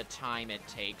factoring in the time it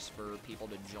takes for people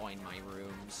to join my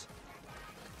rooms.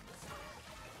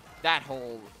 That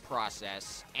whole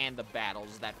process and the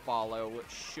battles that follow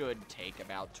should take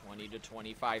about 20 to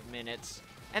 25 minutes,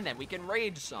 and then we can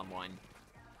raid someone.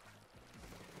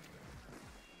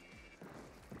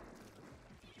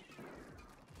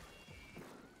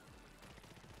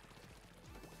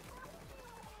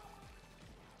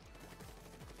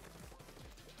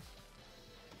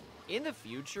 In the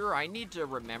future, I need to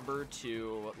remember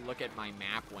to look at my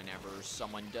map whenever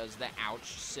someone does the ouch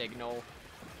signal.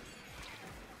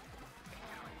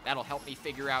 That'll help me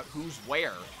figure out who's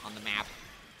where on the map.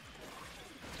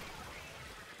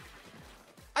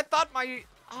 I thought my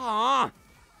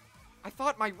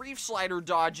reef slider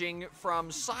dodging from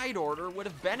side order would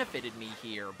have benefited me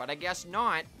here, but I guess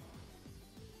not.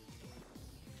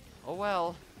 Oh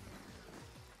well.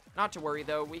 Not to worry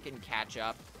though, we can catch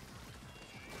up.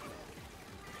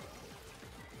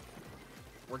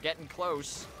 We're getting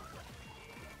close.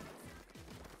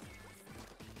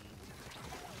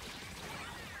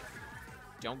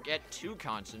 Don't get too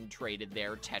concentrated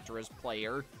there, Tetra's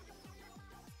player.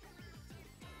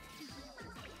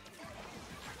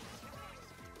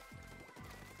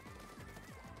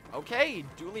 Okay,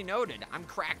 duly noted. I'm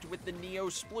cracked with the Neo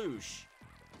Sploosh.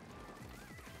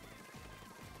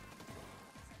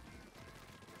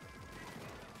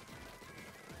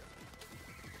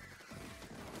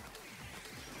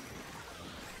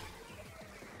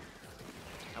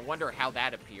 I wonder how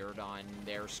that appeared on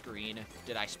their screen.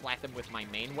 Did I splat them with my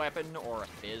main weapon or a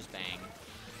fizz bang?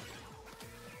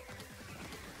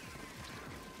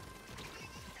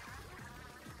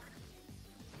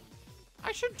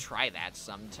 I should try that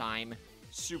sometime.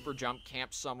 Super jump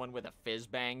camp someone with a fizz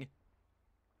bang.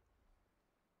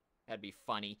 That'd be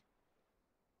funny.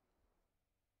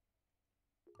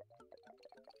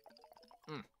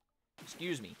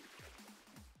 Excuse me.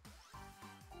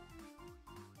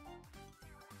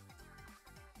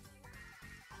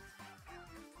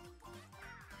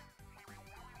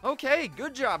 Okay,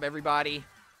 good job, everybody.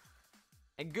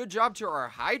 And good job to our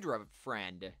Hydra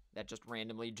friend that just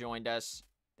randomly joined us.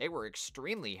 They were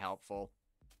extremely helpful.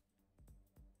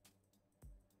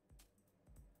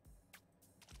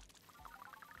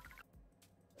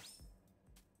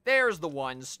 There's the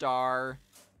 1 star.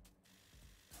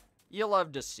 You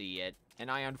love to see it. And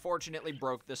I unfortunately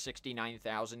broke the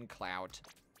 69,000 clout.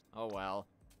 Oh well.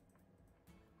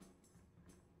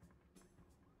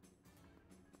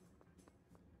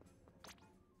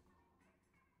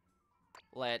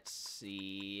 Let's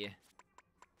see.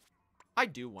 I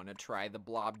do want to try the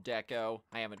Blob Deco.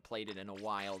 I haven't played it in a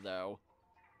while, though.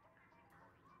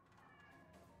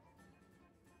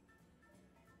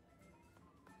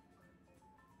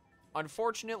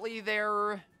 Unfortunately,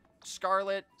 there,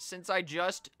 Scarlet, since I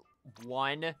just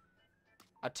won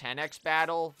a 10x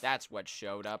battle, that's what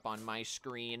showed up on my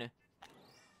screen.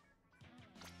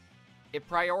 It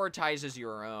prioritizes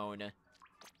your own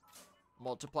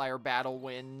multiplier battle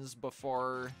wins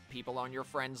before people on your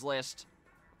friends list.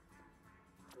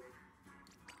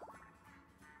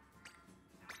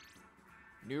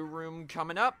 New room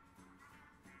coming up.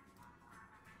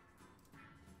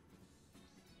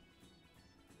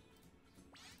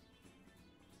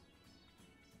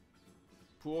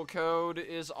 Pool code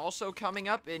is also coming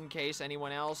up in case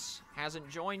anyone else hasn't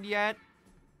joined yet.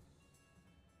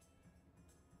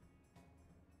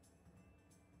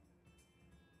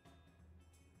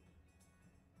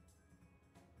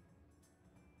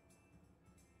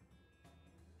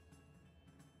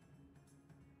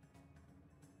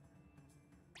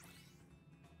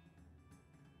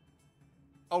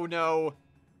 Oh no.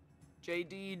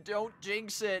 JD, don't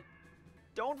jinx it.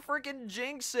 Don't freaking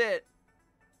jinx it.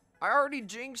 I already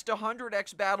jinxed a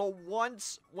 100x battle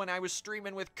once when I was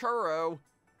streaming with Kuro.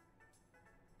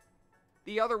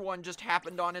 The other one just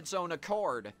happened on its own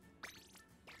accord.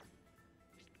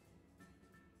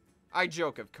 I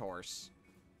joke, of course.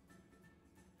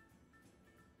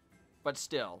 But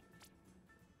still,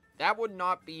 that would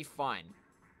not be fun.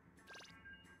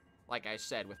 Like I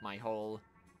said, with my whole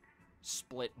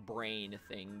split brain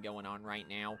thing going on right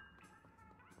now.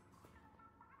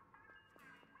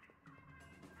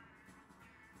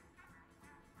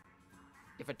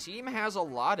 If a team has a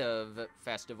lot of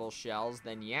festival shells,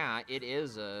 then yeah, it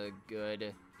is a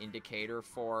good indicator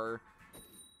for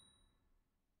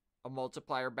a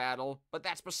multiplier battle. But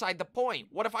that's beside the point.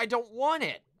 What if I don't want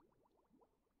it?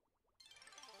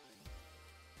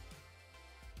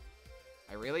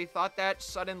 I really thought that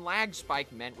sudden lag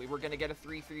spike meant we were going to get a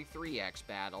 333x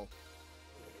battle.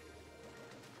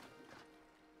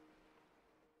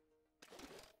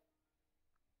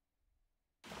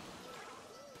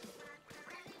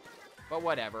 But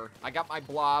whatever. I got my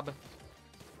blob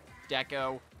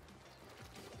deco,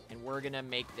 and we're gonna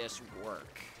make this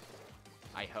work.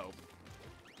 I hope.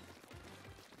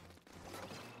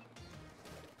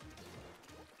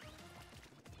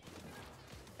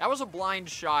 That was a blind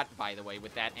shot, by the way,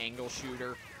 with that angle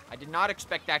shooter. I did not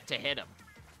expect that to hit him.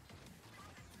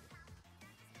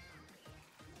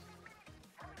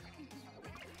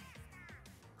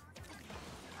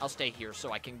 I'll stay here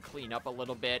so I can clean up a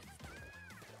little bit.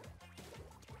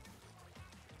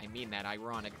 I mean that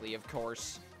ironically, of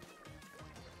course.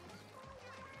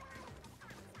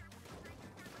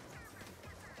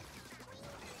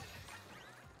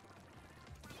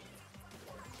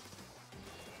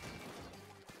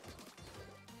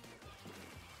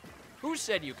 Who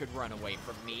said you could run away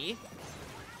from me?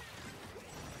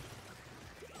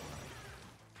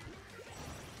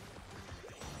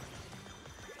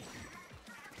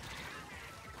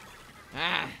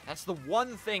 That's the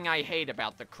one thing I hate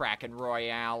about the Kraken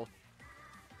Royale.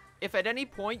 If at any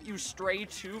point you stray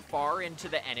too far into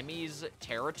the enemy's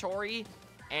territory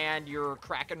and your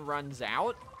Kraken runs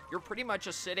out, you're pretty much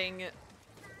a sitting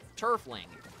turfling.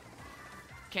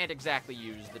 Can't exactly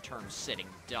use the term sitting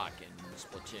duck in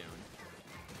Splatoon.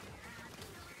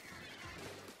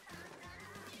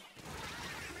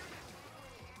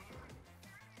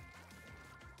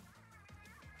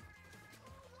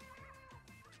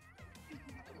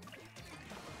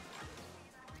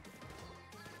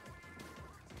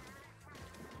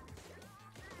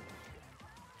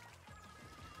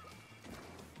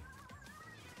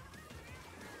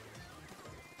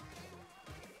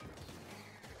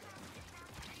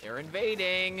 They're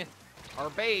invading our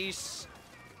base.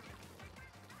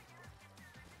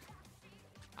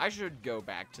 I should go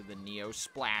back to the Neo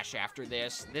Splash after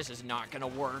this. This is not gonna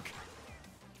work.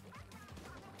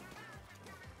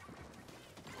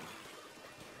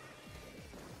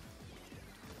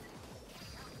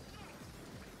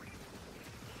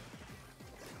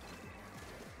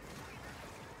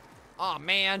 Aw,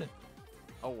 man.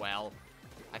 Oh, well.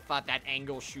 I thought that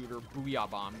angle shooter Booyah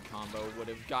Bomb combo would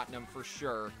have gotten him for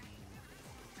sure.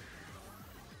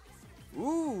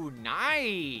 Ooh,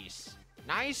 nice.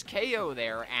 Nice KO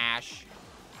there, Ash.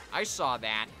 I saw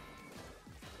that.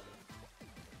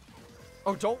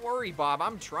 Oh, don't worry, Bob.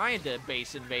 I'm trying to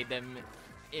base invade them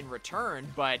in return,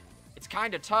 but it's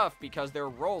kind of tough because their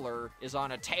roller is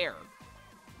on a tear.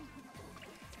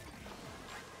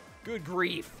 Good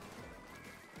grief.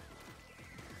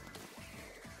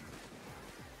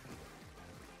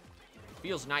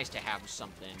 Feels nice to have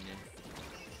something.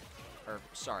 Or,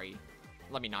 sorry.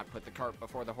 Let me not put the cart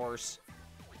before the horse.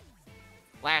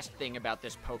 Last thing about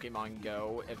this Pokemon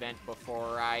Go event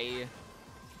before I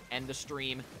end the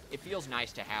stream. It feels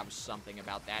nice to have something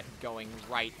about that going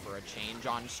right for a change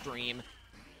on stream.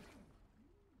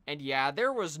 And yeah,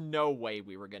 there was no way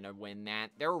we were gonna win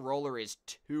that. Their roller is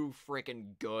too freaking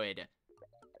good.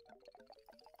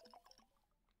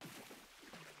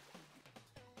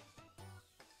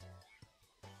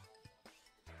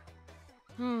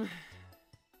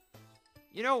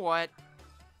 You know what?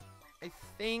 I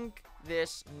think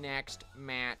this next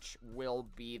match will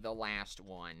be the last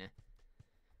one.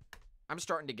 I'm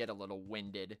starting to get a little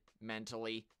winded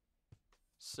mentally.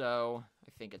 So,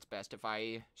 I think it's best if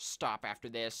I stop after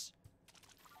this.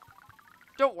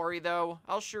 Don't worry though,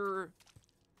 I'll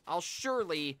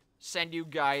surely send you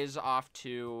guys off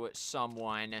to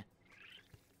someone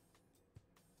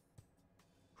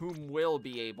whom will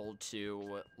be able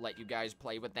to let you guys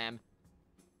play with them.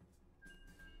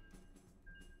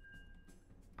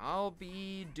 I'll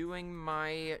be doing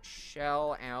my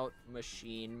shell out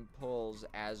machine pulls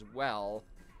as well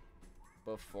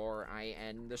before I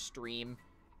end the stream.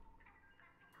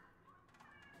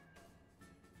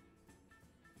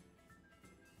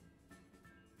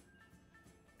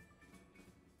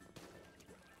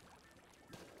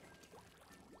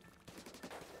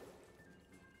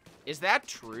 Is that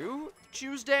true,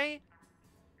 Tuesday?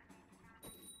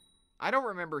 I don't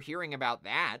remember hearing about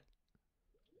that.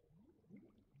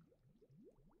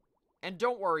 And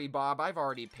don't worry, Bob, I've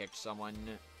already picked someone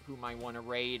whom I want to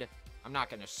raid. I'm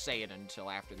not going to say it until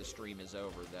after the stream is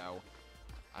over, though.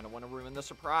 I don't want to ruin the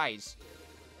surprise.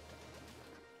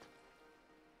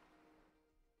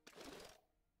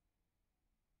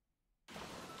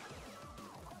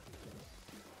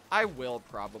 I will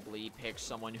probably pick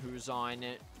someone who's on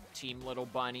Team Little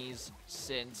Bunnies,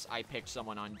 since I picked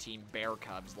someone on Team Bear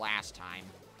Cubs last time.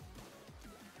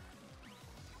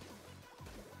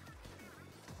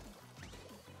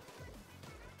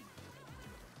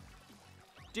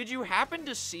 Did you happen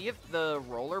to see if the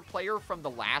roller player from the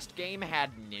last game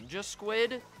had Ninja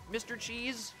Squid, Mr.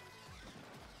 Cheese?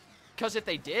 Because if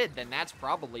they did, then that's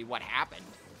probably what happened.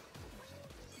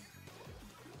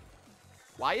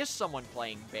 Why is someone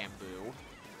playing Bamboo?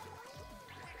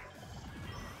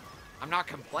 I'm not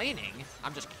complaining,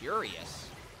 I'm just curious.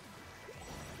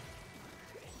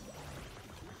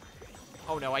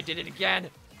 Oh no, I did it again!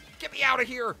 Get me out of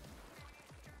here!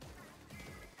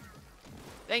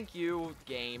 Thank you,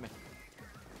 game.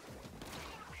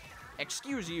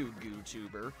 Excuse you,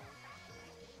 GooTuber.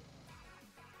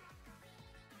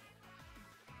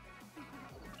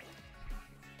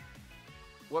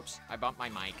 Whoops, I bumped my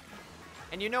mic.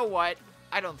 And you know what?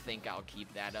 I don't think I'll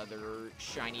keep that other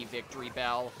shiny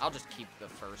Victreebel. I'll just keep the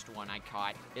first one I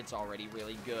caught. It's already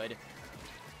really good.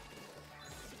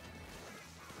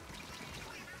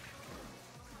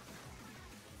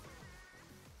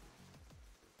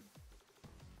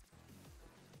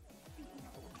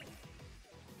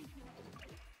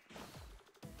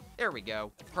 There we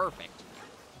go. Perfect.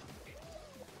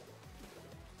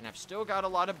 And I've still got a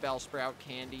lot of Bellsprout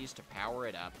candies to power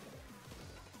it up.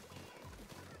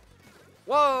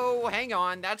 Whoa, hang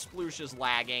on. That sploosh is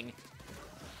lagging.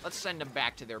 Let's send them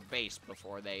back to their base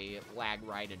before they lag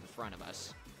right in front of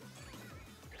us.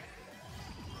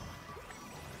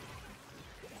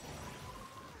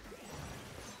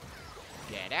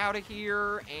 Get out of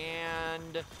here,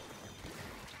 and...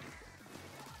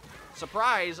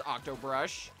 surprise,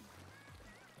 Octobrush.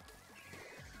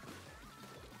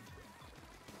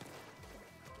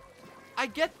 I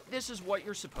get this is what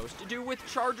you're supposed to do with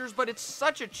chargers, but it's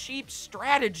such a cheap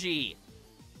strategy.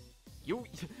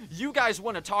 You guys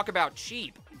want to talk about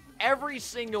cheap. Every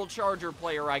single charger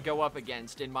player I go up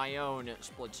against in my own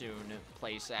Splatoon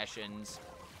play sessions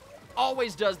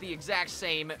always does the exact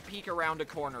same peek around a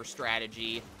corner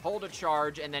strategy, hold a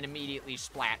charge, and then immediately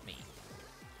splat me.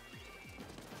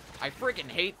 I freaking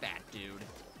hate that, dude.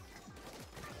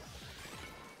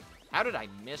 How did I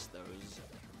miss those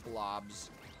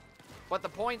blobs? But the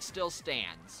point still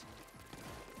stands.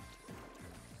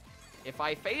 If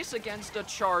I face against a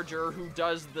charger who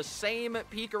does the same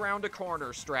peek around a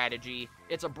corner strategy,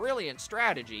 it's a brilliant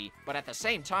strategy, but at the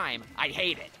same time, I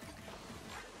hate it.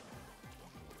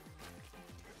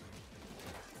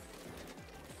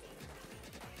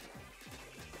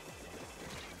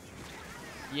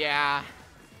 Yeah,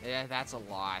 that's a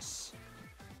loss.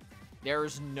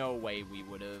 There's no way we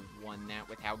would have won that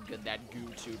with how good that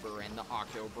GooTuber and the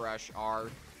Octobrush are.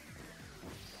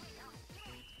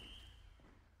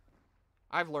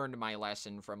 I've learned my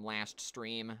lesson from last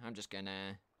stream. I'm just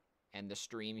gonna end the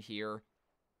stream here.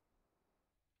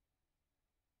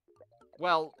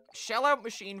 Well, shell out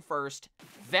machine first,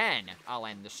 then I'll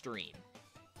end the stream.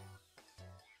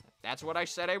 That's what I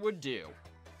said I would do.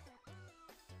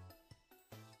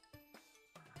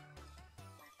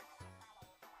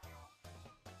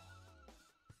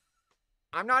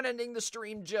 I'm not ending the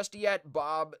stream just yet,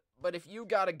 Bob, but if you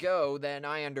gotta go, then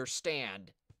I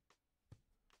understand.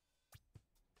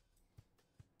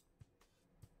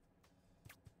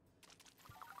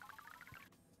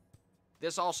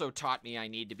 This also taught me I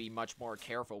need to be much more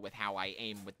careful with how I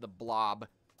aim with the blob.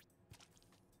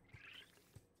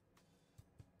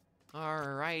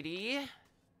 Alrighty.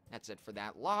 That's it for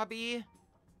that lobby.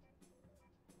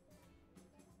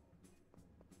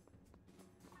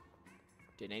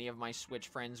 Did any of my Switch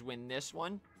friends win this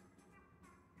one?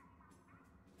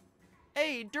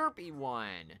 Hey, Derpy won!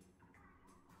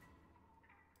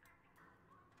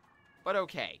 But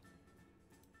okay.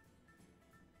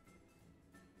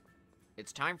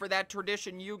 It's time for that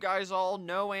tradition you guys all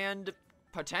know and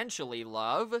potentially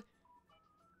love.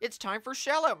 It's time for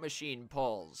shell-out machine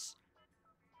pulls.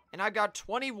 And I got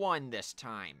 21 this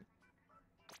time.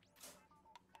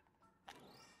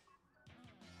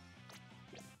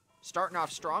 Starting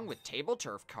off strong with table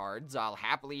turf cards, I'll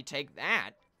happily take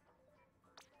that.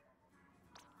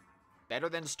 Better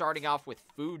than starting off with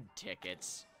food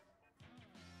tickets.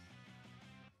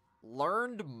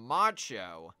 Learned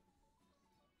Macho.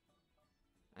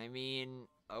 I mean,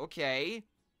 okay.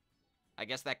 I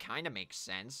guess that kind of makes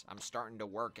sense. I'm starting to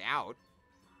work out.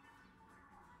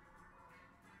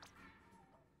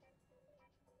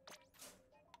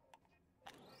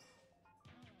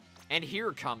 And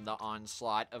here come the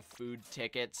onslaught of food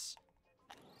tickets.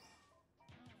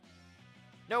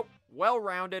 Nope,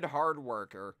 well-rounded hard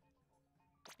worker.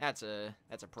 That's a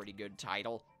pretty good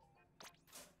title.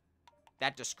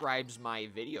 That describes my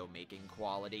video making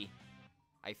quality,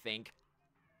 I think.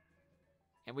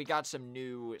 And we got some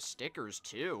new stickers,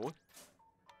 too.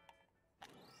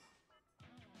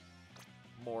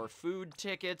 More food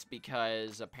tickets,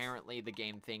 because apparently the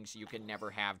game thinks you can never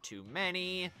have too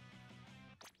many.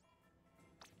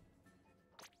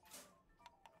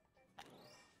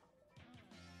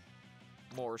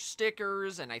 More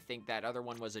stickers, and I think that other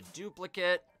one was a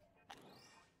duplicate.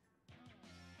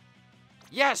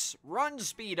 Yes! Run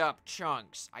speed up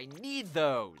chunks! I need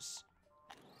those!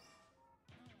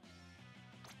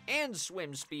 And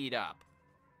swim speed up.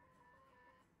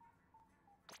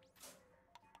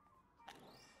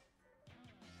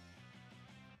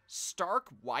 Stark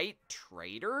White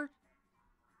Trader?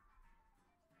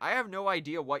 I have no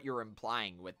idea what you're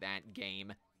implying with that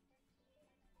game.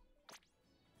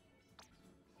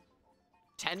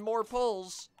 10 more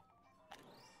pulls.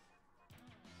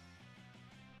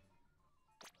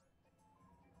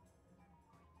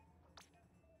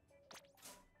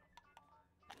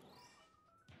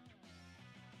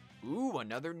 Ooh,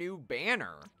 another new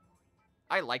banner.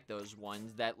 I like those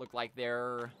ones that look like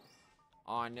they're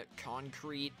on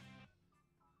concrete.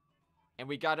 And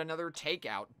we got another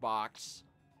takeout box.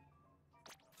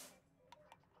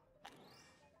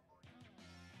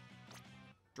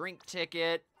 Drink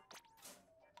ticket.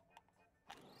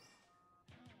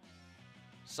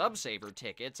 Subsaver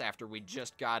tickets after we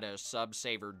just got a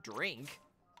Subsaver drink.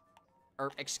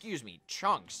 Or, excuse me,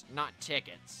 chunks, not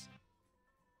tickets.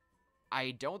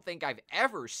 I don't think I've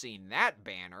ever seen that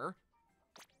banner.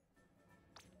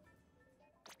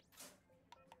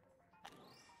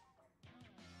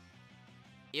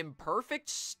 Imperfect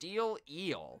Steel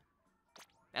Eel.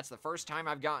 That's the first time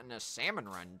I've gotten a Salmon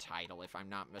Run title, if I'm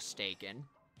not mistaken.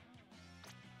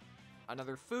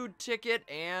 Another food ticket,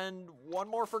 and one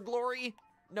more for glory?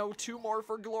 No, 2 more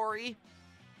for glory.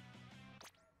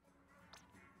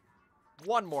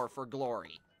 1 more for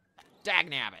glory.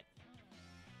 Dagnabbit.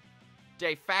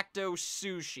 De facto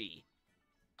sushi.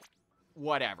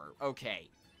 Whatever, okay.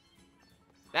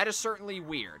 That is certainly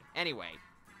weird. Anyway.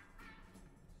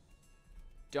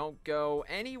 Don't go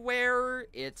anywhere.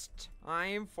 It's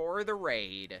time for the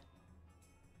raid.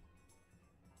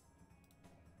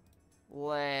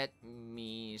 Let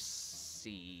me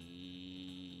see.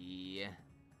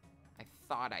 I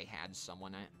thought I had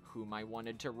someone whom I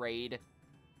wanted to raid.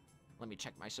 Let me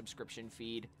check my subscription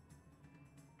feed.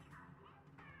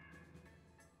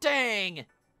 Dang!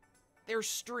 Their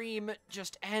stream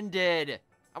just ended.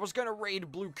 I was gonna raid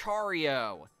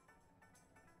Blucario.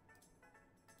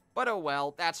 But oh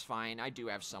well, that's fine. I do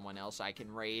have someone else I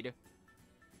can raid.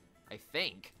 I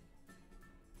think.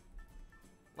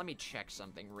 Let me check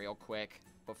something real quick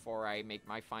before I make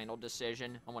my final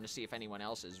decision. I want to see if anyone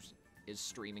else is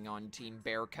streaming on Team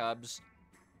Bear Cubs.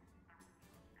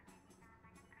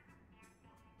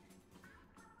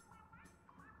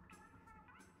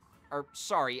 Or,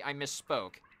 sorry, I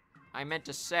misspoke. I meant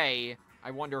to say,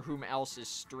 I wonder whom else is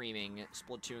streaming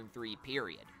Splatoon 3,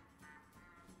 period.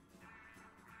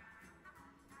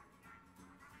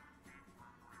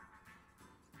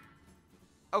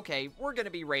 Okay, we're gonna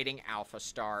be raiding Alpha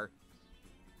Star.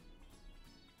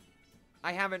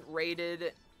 I haven't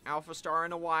raided Alpha Star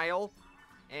in a while,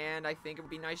 and I think it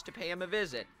would be nice to pay him a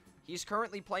visit. He's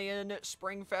currently playing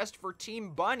Springfest for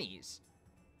Team Bunnies.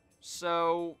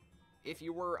 So, if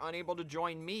you were unable to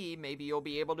join me, maybe you'll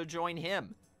be able to join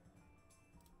him.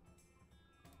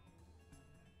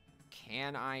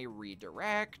 Can I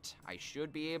redirect? I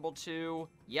should be able to.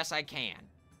 Yes, I can.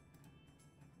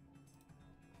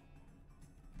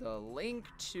 The link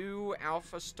to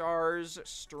Alpha Star's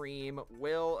stream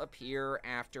will appear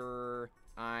after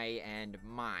I end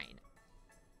mine.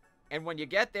 And when you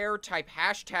get there, type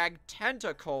hashtag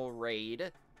tentacle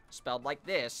raid, spelled like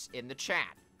this, in the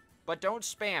chat. But don't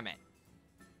spam it.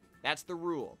 That's the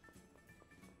rule.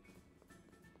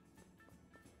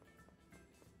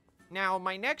 Now,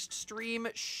 my next stream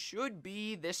should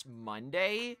be this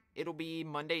Monday. It'll be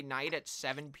Monday night at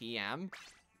 7 p.m.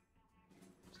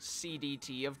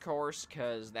 CDT, of course,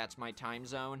 because that's my time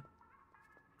zone.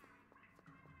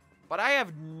 But I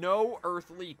have no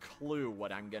earthly clue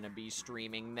what I'm going to be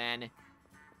streaming then.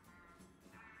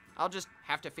 I'll just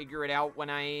have to figure it out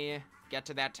when I get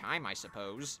to that time, I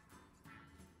suppose.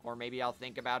 Or maybe I'll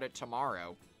think about it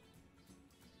tomorrow.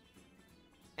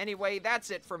 Anyway,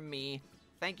 that's it from me.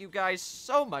 Thank you guys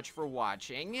so much for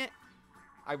watching.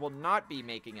 I will not be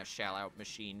making a shell-out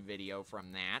machine video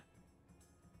from that.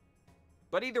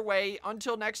 But either way,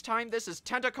 until next time, this is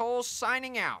Tentacle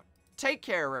signing out. Take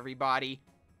care, everybody.